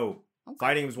 Okay. No. Okay.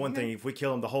 Fighting is one thing. If we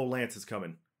kill him, the whole lance is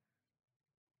coming.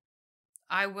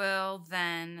 I will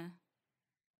then...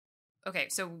 Okay,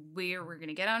 so we're going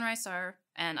to get on Rysar,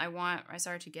 and I want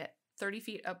Rysar to get 30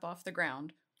 feet up off the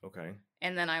ground. Okay.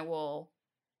 And then I will...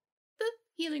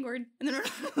 healing word. And then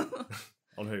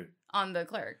On who? On the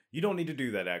cleric. You don't need to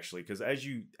do that, actually, because as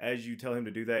you tell him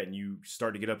to do that and you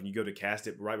start to get up and you go to cast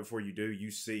it, right before you do,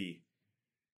 you see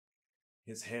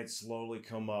his head slowly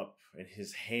come up and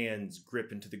his hands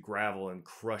grip into the gravel and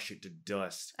crush it to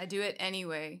dust. I do it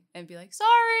anyway and be like,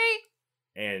 sorry!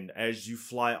 And as you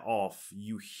fly off,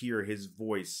 you hear his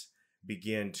voice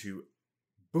begin to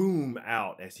boom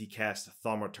out as he casts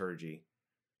Thaumaturgy.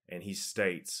 And he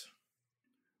states,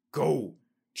 "Go!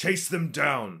 Chase them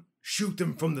down! Shoot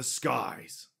them from the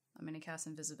skies!" I'm going to cast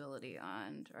invisibility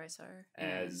on Rysar.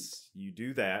 As you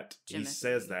do that, Jimothy. He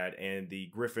says that, and the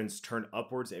griffins turn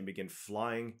upwards and begin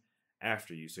flying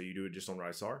after you. So you do it just on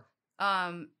Rysar?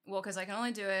 Well, because I can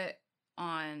only do it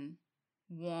on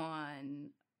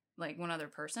one other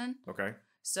person. Okay.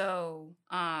 So,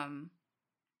 I'm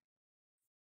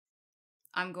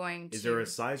going to... Is there a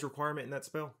size requirement in that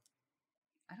spell?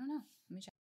 I don't know. Let me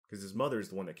check. Because his mother is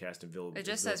the one that cast invisibility. It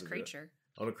just says creature.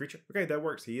 Oh, a creature? Okay, that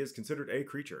works. He is considered a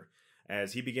creature.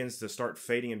 As he begins to start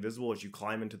fading invisible as you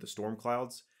climb into the storm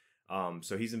clouds.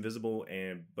 So he's invisible,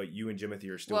 but you and Jimothy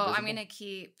are still visible? I'm going to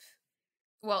keep...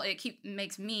 Well,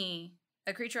 makes me...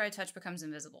 A creature I touch becomes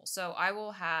invisible. So I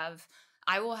will have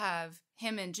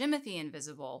him and Jimothy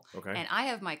invisible. Okay. And I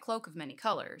have my cloak of many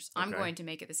colors. Okay. I'm going to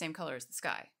make it the same color as the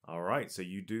sky. All right. So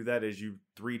you do that as you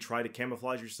three try to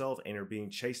camouflage yourself and are being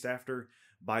chased after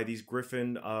by these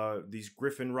griffin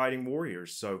riding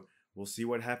warriors. So we'll see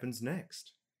what happens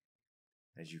next.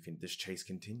 This chase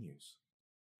continues.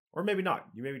 Or maybe not.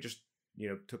 You maybe just,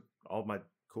 took all my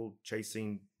cool chase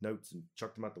scene notes and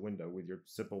chucked them out the window with your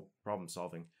simple problem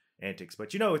solving antics.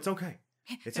 But it's okay.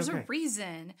 There's a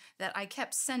reason that I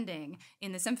kept sending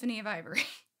in the Symphony of Ivory.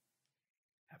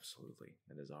 Absolutely.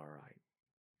 That is all right.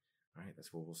 All right,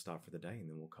 that's where we'll stop for the day, and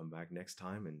then we'll come back next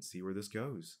time and see where this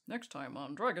goes. Next time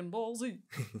on Dragon Ball Z.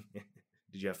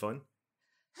 Did you have fun?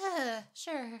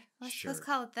 Sure. Let's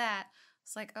call it that.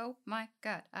 It's like, oh my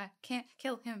god, I can't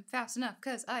kill him fast enough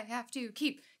because I have to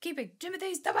keeping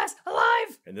Jimothy's dumbass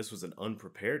alive! And this was an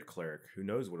unprepared cleric. Who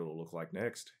knows what it'll look like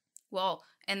next? Well,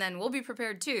 and then we'll be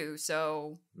prepared too,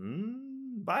 so...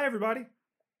 Bye, everybody.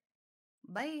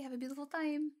 Bye, have a beautiful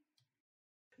time.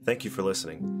 Thank you for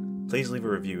listening. Please leave a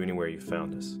review anywhere you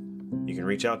found us. You can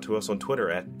reach out to us on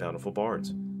Twitter at Bountiful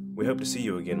Bards. We hope to see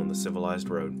you again on the civilized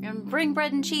road. And bring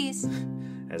bread and cheese.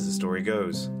 As the story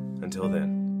goes, until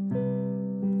then.